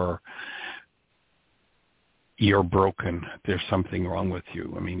for you're broken, there's something wrong with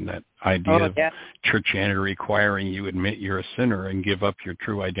you. I mean, that idea of Christianity requiring you admit you're a sinner and give up your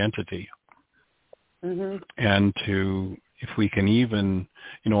true identity. Mm-hmm. And if we can even,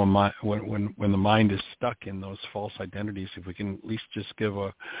 when the mind is stuck in those false identities, if we can at least just give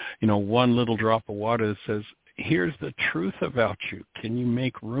one little drop of water that says, here's the truth about you. Can you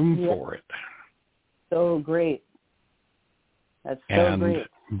make room for it? So great. That's so great. And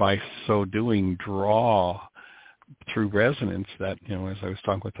by so doing, draw through resonance that, as I was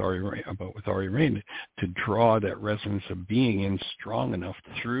talking with Ari Rain, to draw that resonance of being in strong enough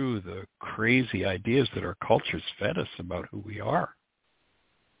through the crazy ideas that our culture's fed us about who we are.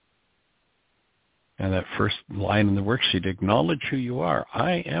 And that first line in the worksheet, acknowledge who you are.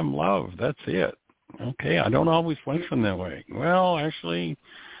 I am love. That's it. Okay, I don't always function that way. Well, actually,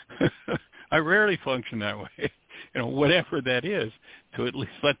 I rarely function that way. Whatever that is, to at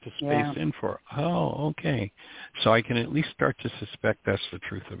least let the space in for, okay. So I can at least start to suspect that's the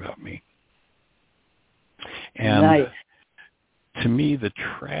truth about me. And to me, the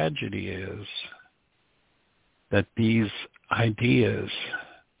tragedy is that these ideas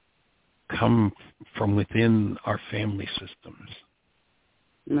come from within our family systems.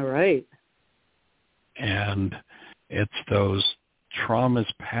 All right. And it's those traumas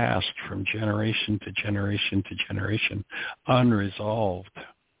passed from generation to generation to generation, unresolved,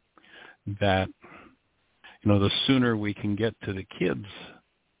 that, the sooner we can get to the kids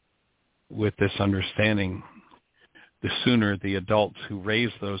with this understanding, the sooner the adults who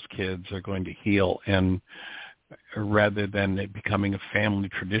raise those kids are going to heal, and rather than it becoming a family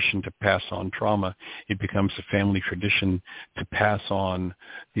tradition to pass on trauma, it becomes a family tradition to pass on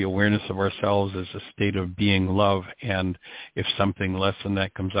the awareness of ourselves as a state of being love. And if something less than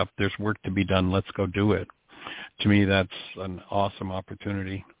that comes up, there's work to be done. Let's go do it. To me, that's an awesome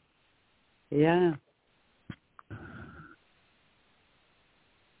opportunity. Yeah.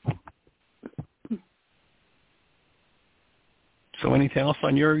 So anything else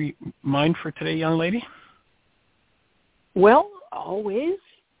on your mind for today, young lady? Well, always.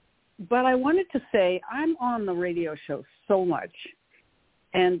 But I wanted to say I'm on the radio show so much.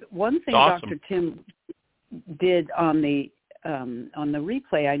 And one thing awesome. Dr. Tim did on the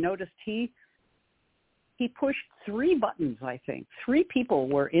replay, I noticed he pushed 3 buttons, I think. 3 people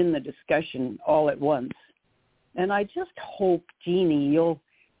were in the discussion all at once. And I just hope, Jeanie, you'll,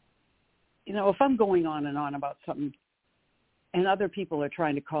 if I'm going on and on about something and other people are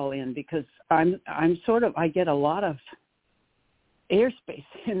trying to call in, because I get a lot of airspace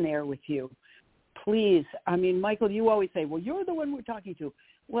in there with you. Please, Michael, you always say, well, you're the one we're talking to.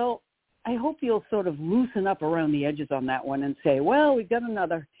 Well, I hope you'll sort of loosen up around the edges on that one and say, well, we've got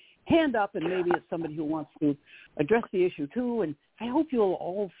another hand up, and maybe it's somebody who wants to address the issue too, and I hope you'll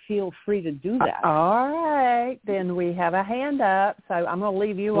all feel free to do that. All right, then we have a hand up, so I'm going to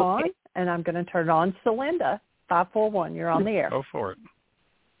leave you on, and I'm going to turn on Celinda, 541. You're on the air. Go for it.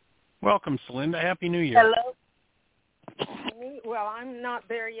 Welcome, Celinda. Happy New Year. Hello. Well, I'm not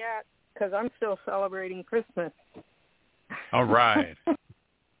there yet because I'm still celebrating Christmas. All right.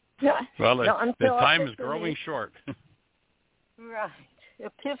 Well, the time is growing short. Right.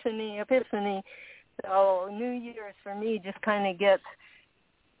 Epiphany. So New Year's for me just kind of gets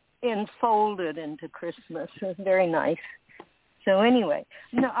enfolded into Christmas. It's very nice. So anyway,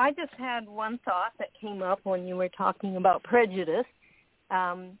 I just had one thought that came up when you were talking about prejudice.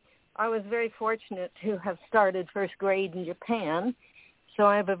 I was very fortunate to have started first grade in Japan, so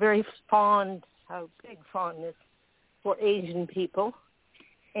I have a very big fondness for Asian people.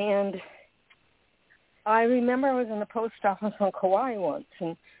 And I remember I was in the post office on Kauai once,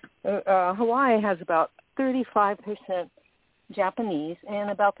 and Hawaii has about 35% Japanese and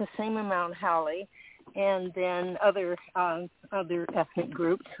about the same amount Haole, and then other ethnic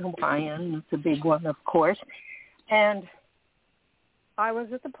groups. Hawaiian is a big one, of course. And I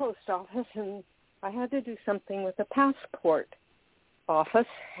was at the post office, and I had to do something with the passport office,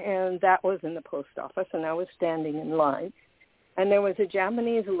 and that was in the post office, and I was standing in line. And there was a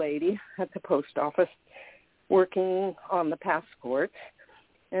Japanese lady at the post office working on the passports,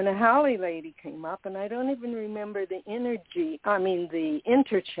 and a Haole lady came up, and I don't even remember the interchange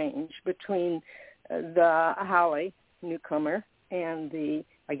between the Haole newcomer and a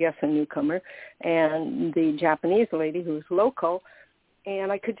newcomer, and the Japanese lady who was local.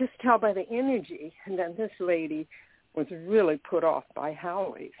 And I could just tell by the energy that this lady was really put off by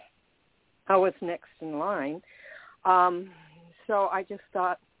Howie's. I was next in line. So I just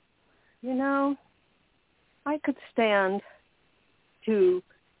thought, I could stand to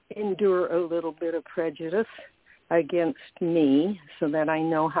endure a little bit of prejudice against me so that I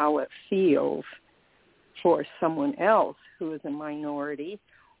know how it feels for someone else who is a minority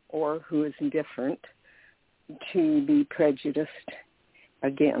or who is different to be prejudiced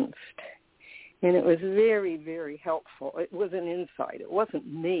against. And it was very, very helpful. It was an insight. It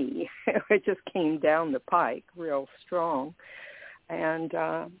wasn't me. It just came down the pike real strong. And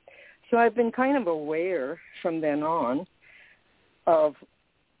so I've been kind of aware from then on of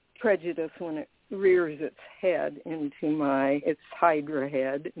prejudice when it rears its head its hydra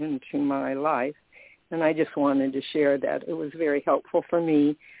head into my life. And I just wanted to share that. It was very helpful for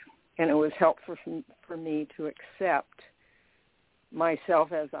me, and it was helpful for me to accept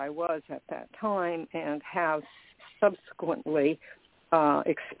myself as I was at that time and have subsequently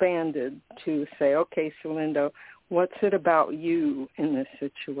expanded to say, okay, Celinda, what's it about you in this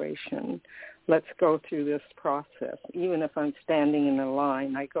situation? Let's go through this process. Even if I'm standing in a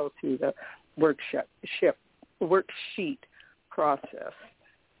line, I go through the worksheet process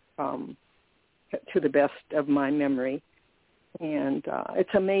to the best of my memory. And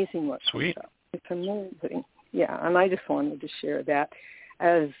it's amazing what Sweet. comes up. It's amazing. Yeah, and I just wanted to share that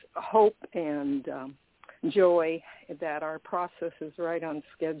as hope and joy that our process is right on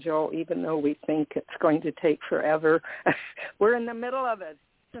schedule, even though we think it's going to take forever. We're in the middle of it.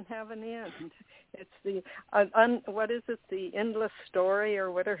 It doesn't have an end. It's the, what is it, the endless story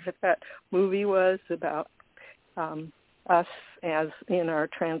or whatever that movie was about us as in our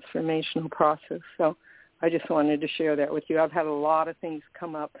transformational process. So I just wanted to share that with you. I've had a lot of things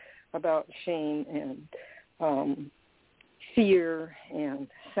come up about shame and fear and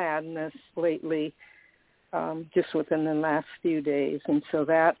sadness lately, just within the last few days. And so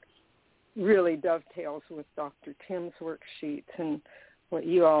that really dovetails with Dr. Tim's worksheets and what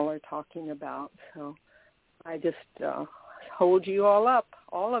you all are talking about. So I just hold you all up,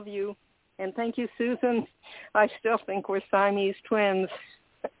 all of you. And thank you, Susan. I still think we're Siamese twins.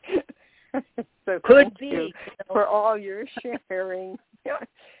 So Could thank you for all your sharing.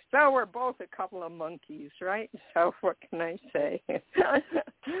 So we're both a couple of monkeys, right? So what can I say?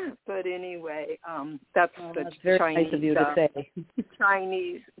 But anyway, that's the very Chinese, nice of you to say.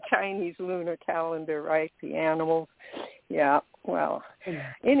 Chinese lunar calendar, right? The animals. Yeah. Well,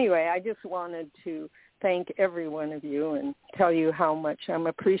 anyway, I just wanted to thank every one of you and tell you how much I'm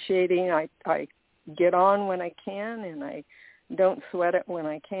appreciating. I get on when I can, and I don't sweat it when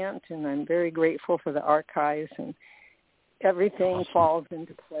I can't, and I'm very grateful for the archives, and everything awesome. Falls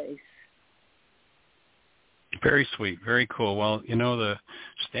into place. Very sweet. Very cool. Well, the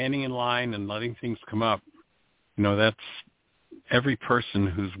standing in line and letting things come up, that's every person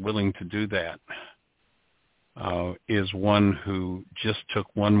who's willing to do that is one who just took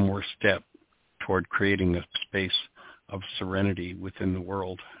one more step toward creating a space of serenity within the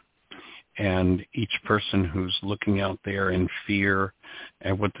world. And each person who's looking out there in fear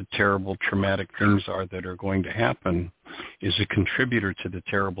at what the terrible traumatic things are that are going to happen is a contributor to the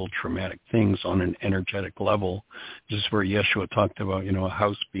terrible traumatic things on an energetic level. This is where Yeshua talked about, a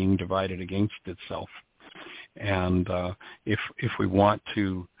house being divided against itself. And if we want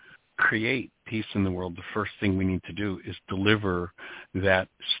to create peace in the world, the first thing we need to do is deliver that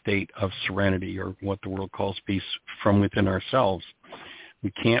state of serenity, or what the world calls peace, from within ourselves.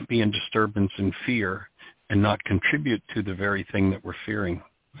 We can't be in disturbance and fear and not contribute to the very thing that we're fearing.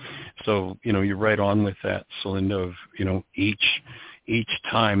 So, you're right on with that, Celinda, of, each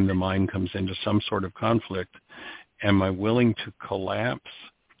time the mind comes into some sort of conflict, am I willing to collapse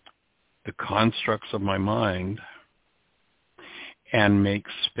the constructs of my mind and make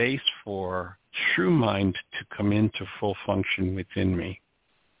space for true mind to come into full function within me?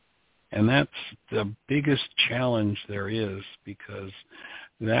 And that's the biggest challenge there is, because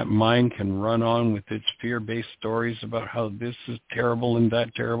that mind can run on with its fear-based stories about how this is terrible and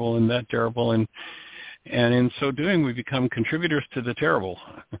that terrible and that terrible. And in so doing, we become contributors to the terrible,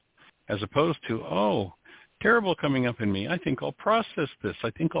 as opposed to, terrible coming up in me. I think I'll process this. I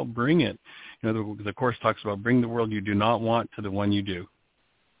think I'll bring it. The Course talks about bring the world you do not want to the one you do.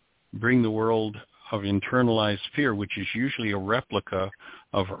 Bring the world of internalized fear, which is usually a replica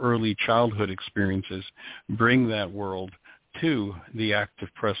of early childhood experiences, bring that world to the active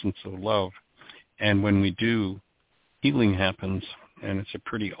presence of love. And when we do, healing happens, and it's a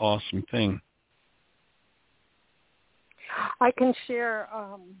pretty awesome thing. I can share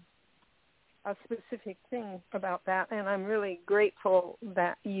a specific thing about that, and I'm really grateful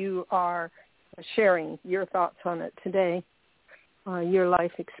that you are sharing your thoughts on it today, your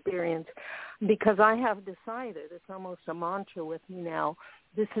life experience, because I have decided, it's almost a mantra with me now,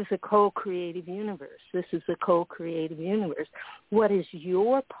 this is a co-creative universe. This is a co-creative universe. What is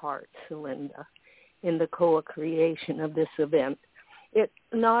your part, Celinda, in the co-creation of this event? It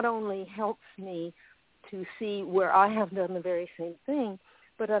not only helps me to see where I have done the very same thing,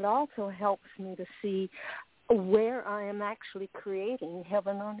 but it also helps me to see where I am actually creating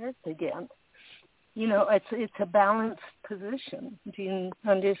heaven on earth again. You know, it's a balanced position. Do you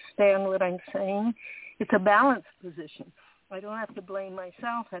understand what I'm saying? It's a balanced position. I don't have to blame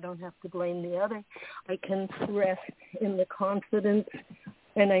myself. I don't have to blame the other. I can rest in the confidence,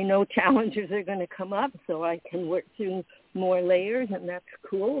 and I know challenges are going to come up, so I can work through more layers, and that's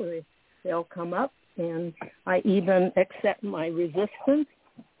cool. They'll come up, and I even accept my resistance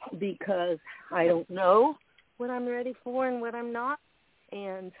because I don't know what I'm ready for and what I'm not.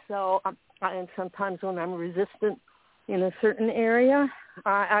 And so and sometimes when I'm resistant in a certain area,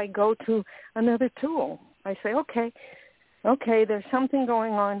 I go to another tool. I say, okay, there's something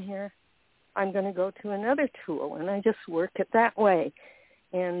going on here. I'm going to go to another tool, and I just work it that way.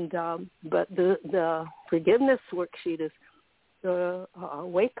 And but the forgiveness worksheet is, the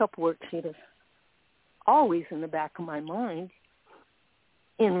wake-up worksheet is always in the back of my mind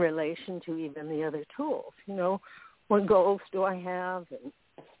in relation to even the other tools. You know, what goals do I have, and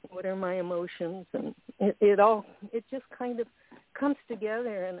what are my emotions, and it just kind of comes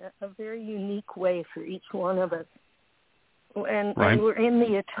together in a very unique way for each one of us. And we're in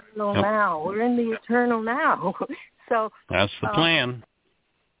the eternal now. We're in the eternal now. So that's the plan.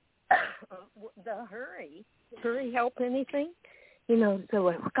 The hurry help anything? You know, so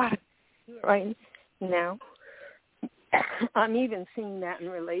we've got to do it right now. I'm even seeing that in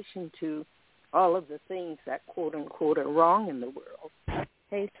relation to all of the things that quote unquote are wrong in the world.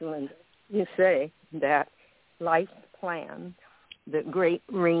 Hey, Celinda, you say that life plan, the great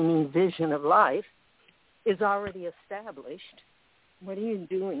reigning vision of life, is already established. What are you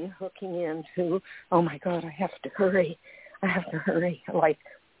doing hooking into, oh my God, I have to hurry. Like,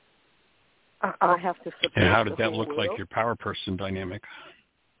 I have to support. And how did that look like your power person dynamic?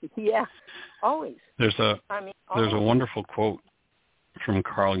 Yeah, always. There's a wonderful quote from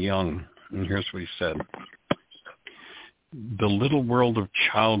Carl Jung, and here's what he said. The little world of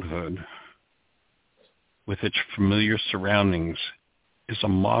childhood, with its familiar surroundings, is a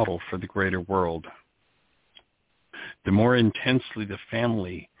model for the greater world. The more intensely the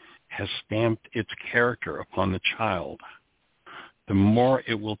family has stamped its character upon the child, the more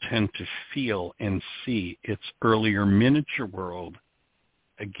it will tend to feel and see its earlier miniature world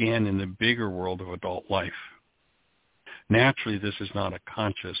again in the bigger world of adult life. Naturally, this is not a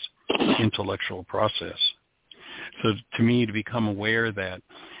conscious intellectual process. So to me, to become aware that,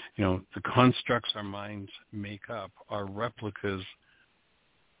 you know, the constructs our minds make up are replicas,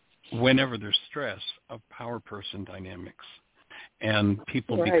 whenever there's stress, of power person dynamics. And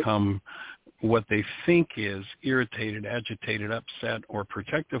people become what they think is irritated, agitated, upset, or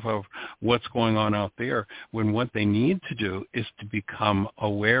protective of what's going on out there, when what they need to do is to become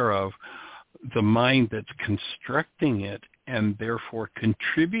aware of the mind that's constructing it and therefore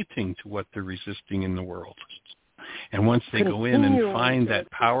contributing to what they're resisting in the world. And once they go in and find that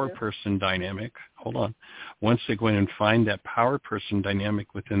power person dynamic, once they go in and find that power person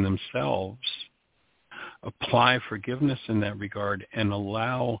dynamic within themselves, apply forgiveness in that regard and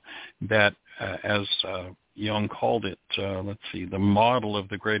allow that, as Jung called it, the model of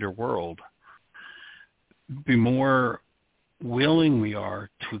the greater world, the more willing we are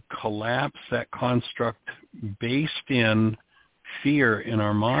to collapse that construct based in fear in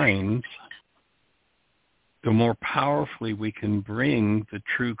our minds, the more powerfully we can bring the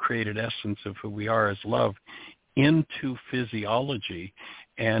true created essence of who we are as love into physiology.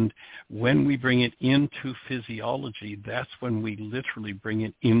 And when we bring it into physiology, that's when we literally bring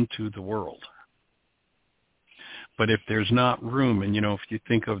it into the world. But if there's not room, and, you know, if you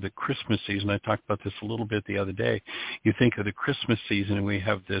think of the Christmas season, I talked about this a little bit the other day, you think of the Christmas season and we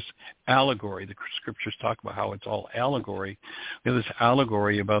have this allegory. The scriptures talk about how it's all allegory. We have this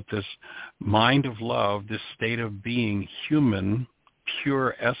allegory about this mind of love, this state of being human,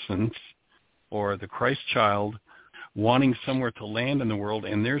 pure essence, or the Christ child, wanting somewhere to land in the world,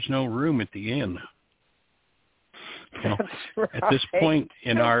 and there's no room at the inn. You know, at this point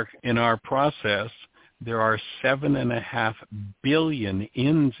in our process, there are 7.5 billion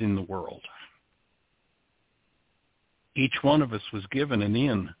inns in the world. Each one of us was given an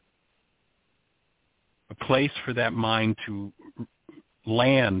inn, a place for that mind to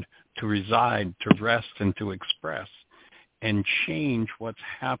land, to reside, to rest, and to express and change what's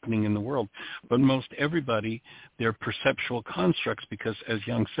happening in the world. But most everybody, their perceptual constructs, because as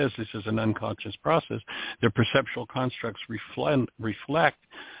Jung says, this is an unconscious process, their perceptual constructs reflect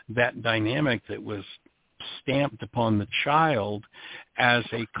that dynamic that was stamped upon the child as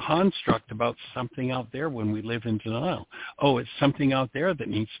a construct about something out there when we live in denial. Oh, it's something out there that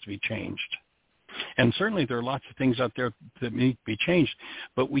needs to be changed. And certainly there are lots of things out there that need to be changed,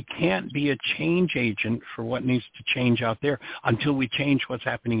 but we can't be a change agent for what needs to change out there until we change what's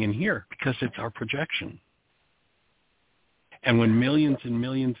happening in here, because it's our projection. And when millions and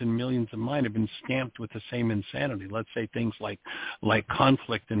millions and millions of mind have been stamped with the same insanity, let's say things like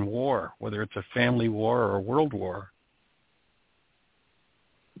conflict and war, whether it's a family war or a world war,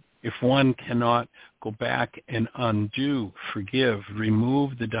 if one cannot go back and undo, forgive,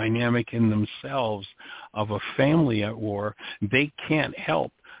 remove the dynamic in themselves of a family at war, they can't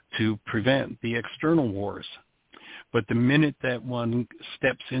help to prevent the external wars. But the minute that one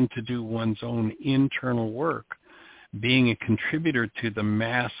steps in to do one's own internal work, being a contributor to the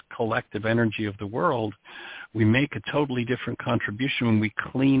mass collective energy of the world, we make a totally different contribution when we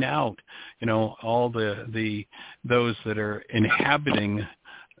clean out, all those that are inhabiting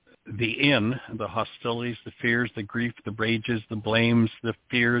the hostilities, the fears, the grief, the rages, the blames, the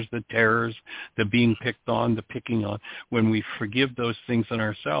fears, the terrors, the being picked on, the picking on. When we forgive those things in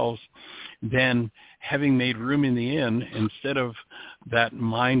ourselves, then having made room in the inn, instead of that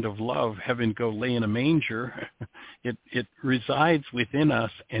mind of love having to go lay in a manger, it resides within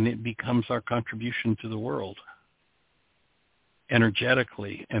us, and it becomes our contribution to the world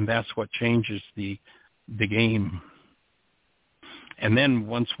energetically, and that's what changes the game. And then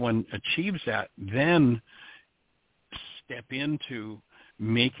once one achieves that, then step into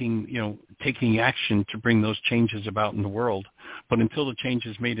taking action to bring those changes about in the world. But until the change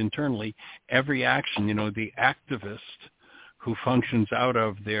is made internally, every action, the activist who functions out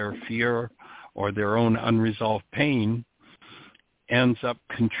of their fear or their own unresolved pain ends up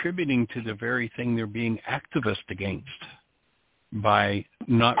contributing to the very thing they're being activist against by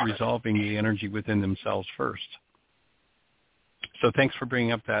not resolving the energy within themselves first. So thanks for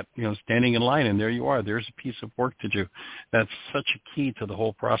bringing up that, standing in line, and there you are. There's a piece of work to do. That's such a key to the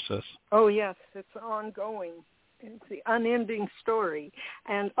whole process. Oh, yes, it's ongoing. It's the unending story.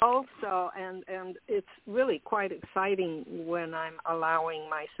 And also, and it's really quite exciting when I'm allowing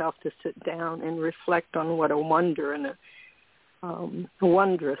myself to sit down and reflect on what a wonder and a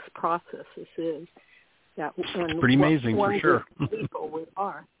wondrous process this is. It's pretty amazing, for sure. People we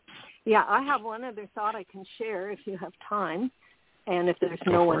are. Yeah, I have one other thought I can share if you have time. And if there's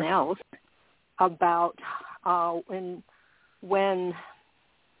no one else, about when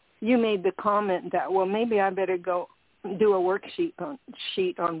you made the comment that, well, maybe I better go do a worksheet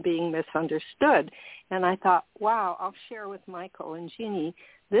on being misunderstood. And I thought, wow, I'll share with Michael and Jeannie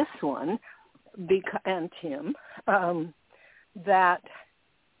this one and Tim, that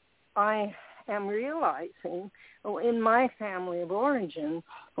I am realizing in my family of origin,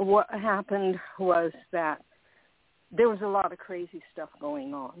 what happened was that there was a lot of crazy stuff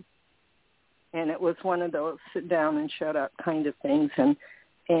going on. And it was one of those sit down and shut up kind of things.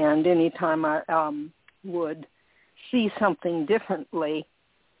 And anytime I would see something differently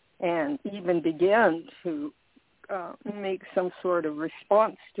and even begin to make some sort of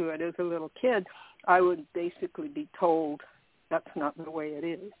response to it as a little kid, I would basically be told that's not the way it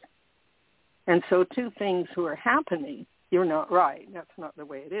is. And so two things were happening. You're not right. That's not the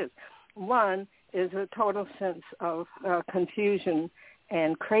way it is. One is a total sense of confusion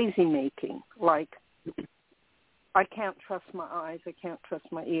and crazy making, like I can't trust my eyes, I can't trust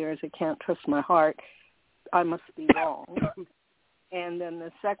my ears, I can't trust my heart, I must be wrong. And then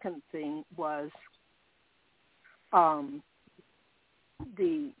the second thing was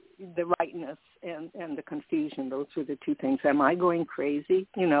the rightness and the confusion. Those were the two things. Am I going crazy?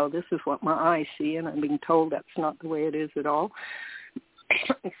 This is what my eyes see, and I'm being told that's not the way it is at all.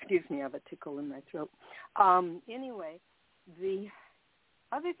 Excuse me, I have a tickle in my throat. Anyway, the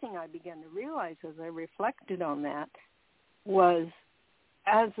other thing I began to realize as I reflected on that was,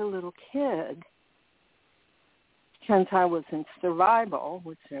 as a little kid, since I was in survival,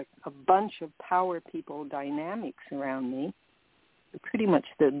 which are a bunch of power people dynamics around me, pretty much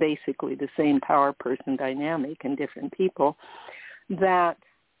basically the same power person dynamic and different people, that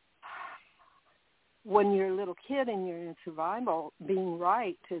when you're a little kid and you're in survival, being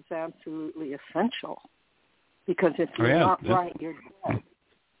right is absolutely essential. Because if you're not right, you're dead.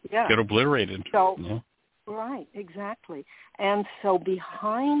 Yeah. Get obliterated. So, right, exactly. And so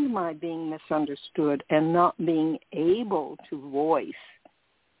behind my being misunderstood and not being able to voice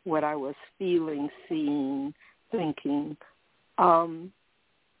what I was feeling, seeing, thinking,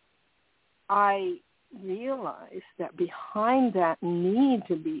 I realized that behind that need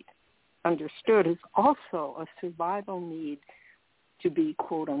to be understood is also a survival need to be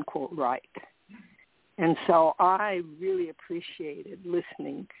quote unquote right. And so I really appreciated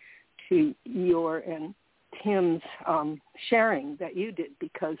listening to your and Tim's sharing that you did,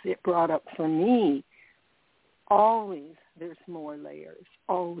 because it brought up for me always there's more layers,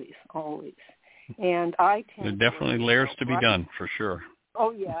 always. And I tend there are definitely layers to be done, for sure.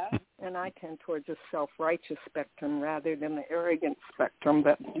 Oh, yeah, and I tend towards a self-righteous spectrum rather than the arrogant spectrum,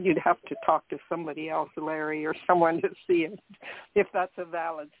 but you'd have to talk to somebody else, Larry, or someone to see if that's a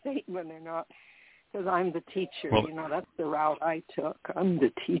valid statement or not, because I'm the teacher. Well, that's the route I took. I'm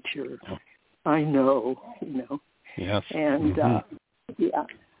the teacher. I know. Yes. And, yeah.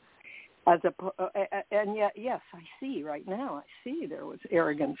 And yet, yes, I see right now. I see there was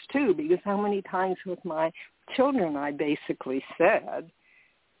arrogance too, because how many times with my children I basically said,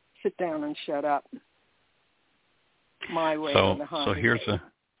 "Sit down and shut up." My way or the highway. So here's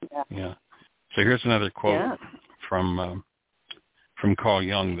So here's another quote from Carl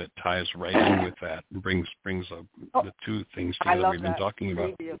Jung that ties right in with that and brings the two things together we've been talking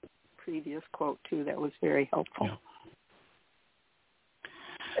about. Previous quote too. That was very helpful. Yeah.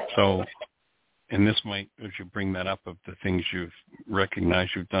 So, and this might, as you bring that up, of the things you've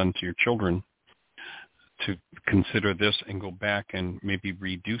recognized you've done to your children, to consider this and go back and maybe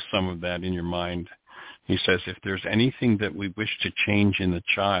redo some of that in your mind. He says, if there's anything that we wish to change in the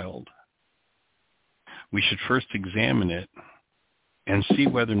child, we should first examine it and see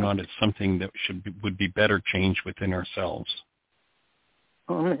whether or not it's something that would be better changed within ourselves.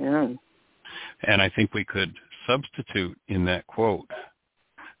 Oh, man. And I think we could substitute in that quote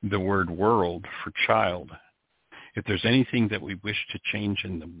the word world for child. If there's anything that we wish to change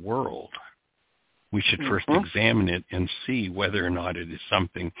in the world, we should first examine it and see whether or not it is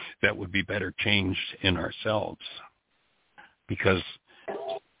something that would be better changed in ourselves. Because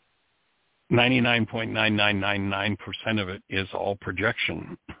 99.9999% of it is all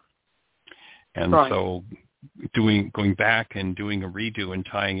projection. And so going back and doing a redo and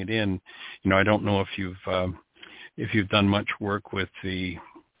tying it in, I don't know if you've done much work with the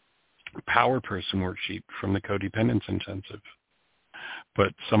Power Person worksheet from the Codependence Intensive.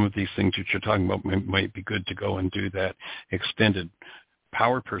 But some of these things that you're talking about might be good to go and do that extended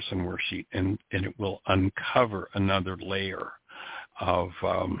Power Person worksheet, and it will uncover another layer of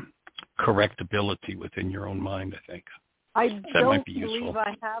correctability within your own mind, I think. I don't believe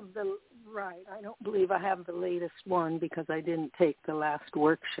I have the latest one because I didn't take the last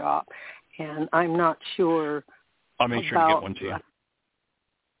workshop, and I'm not sure. I'll make sure to get one to you.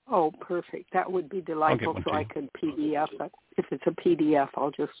 Oh, perfect. That would be delightful, so I could PDF it. If it's a PDF,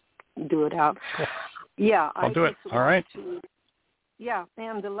 I'll just do it out. Yeah. I'll do it. All right. Yeah,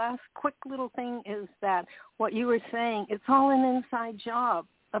 and the last quick little thing is that what you were saying, it's all an inside job.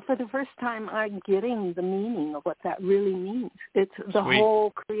 For the first time, I'm getting the meaning of what that really means. It's the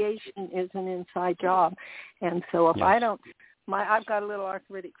whole creation is an inside job. And so if I don't, I've got a little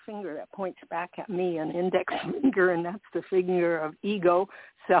arthritic finger that points back at me, an index finger, and that's the finger of ego.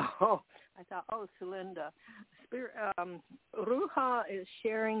 So I thought, Celinda, Ruha is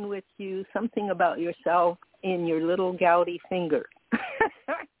sharing with you something about yourself in your little gouty finger.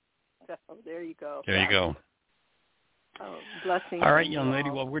 So there you go. There you go. Oh, blessings. All right, young lady.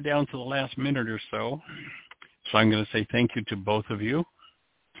 Well, we're down to the last minute or so. So I'm going to say thank you to both of you.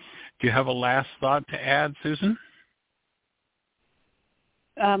 Do you have a last thought to add, Susan?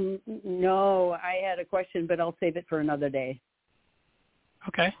 No, I had a question, but I'll save it for another day.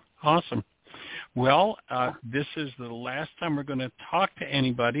 Okay, awesome. Well, this is the last time we're going to talk to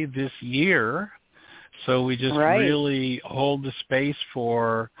anybody this year. So we just really hold the space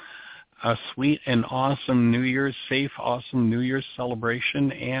for a sweet and awesome New Year's, safe, awesome New Year's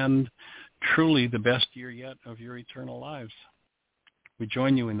celebration, and truly the best year yet of your eternal lives. We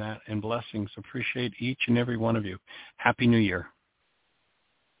join you in that, and blessings. Appreciate each and every one of you. Happy New Year.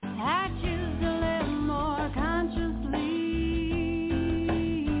 I choose to live more consciously,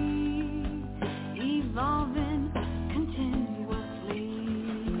 evolving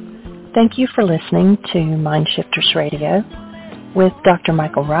continuously. Thank you for listening to MindShifters Radio with Dr.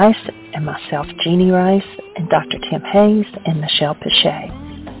 Michael Ryce and myself, Jeannie Ryce, and Dr. Tim Hayes and Michelle Pichet,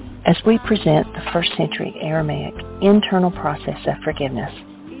 as we present the first century Aramaic internal process of forgiveness.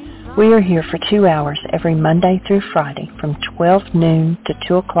 We are here for 2 hours every Monday through Friday from 12 noon to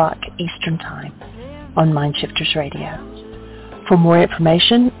 2 o'clock Eastern Time on MindShifters Radio. For more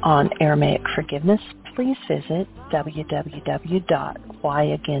information on Aramaic forgiveness, please visit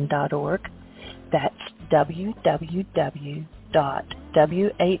www.whyagain.org. That's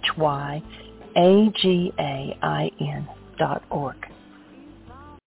www.whyagain.org.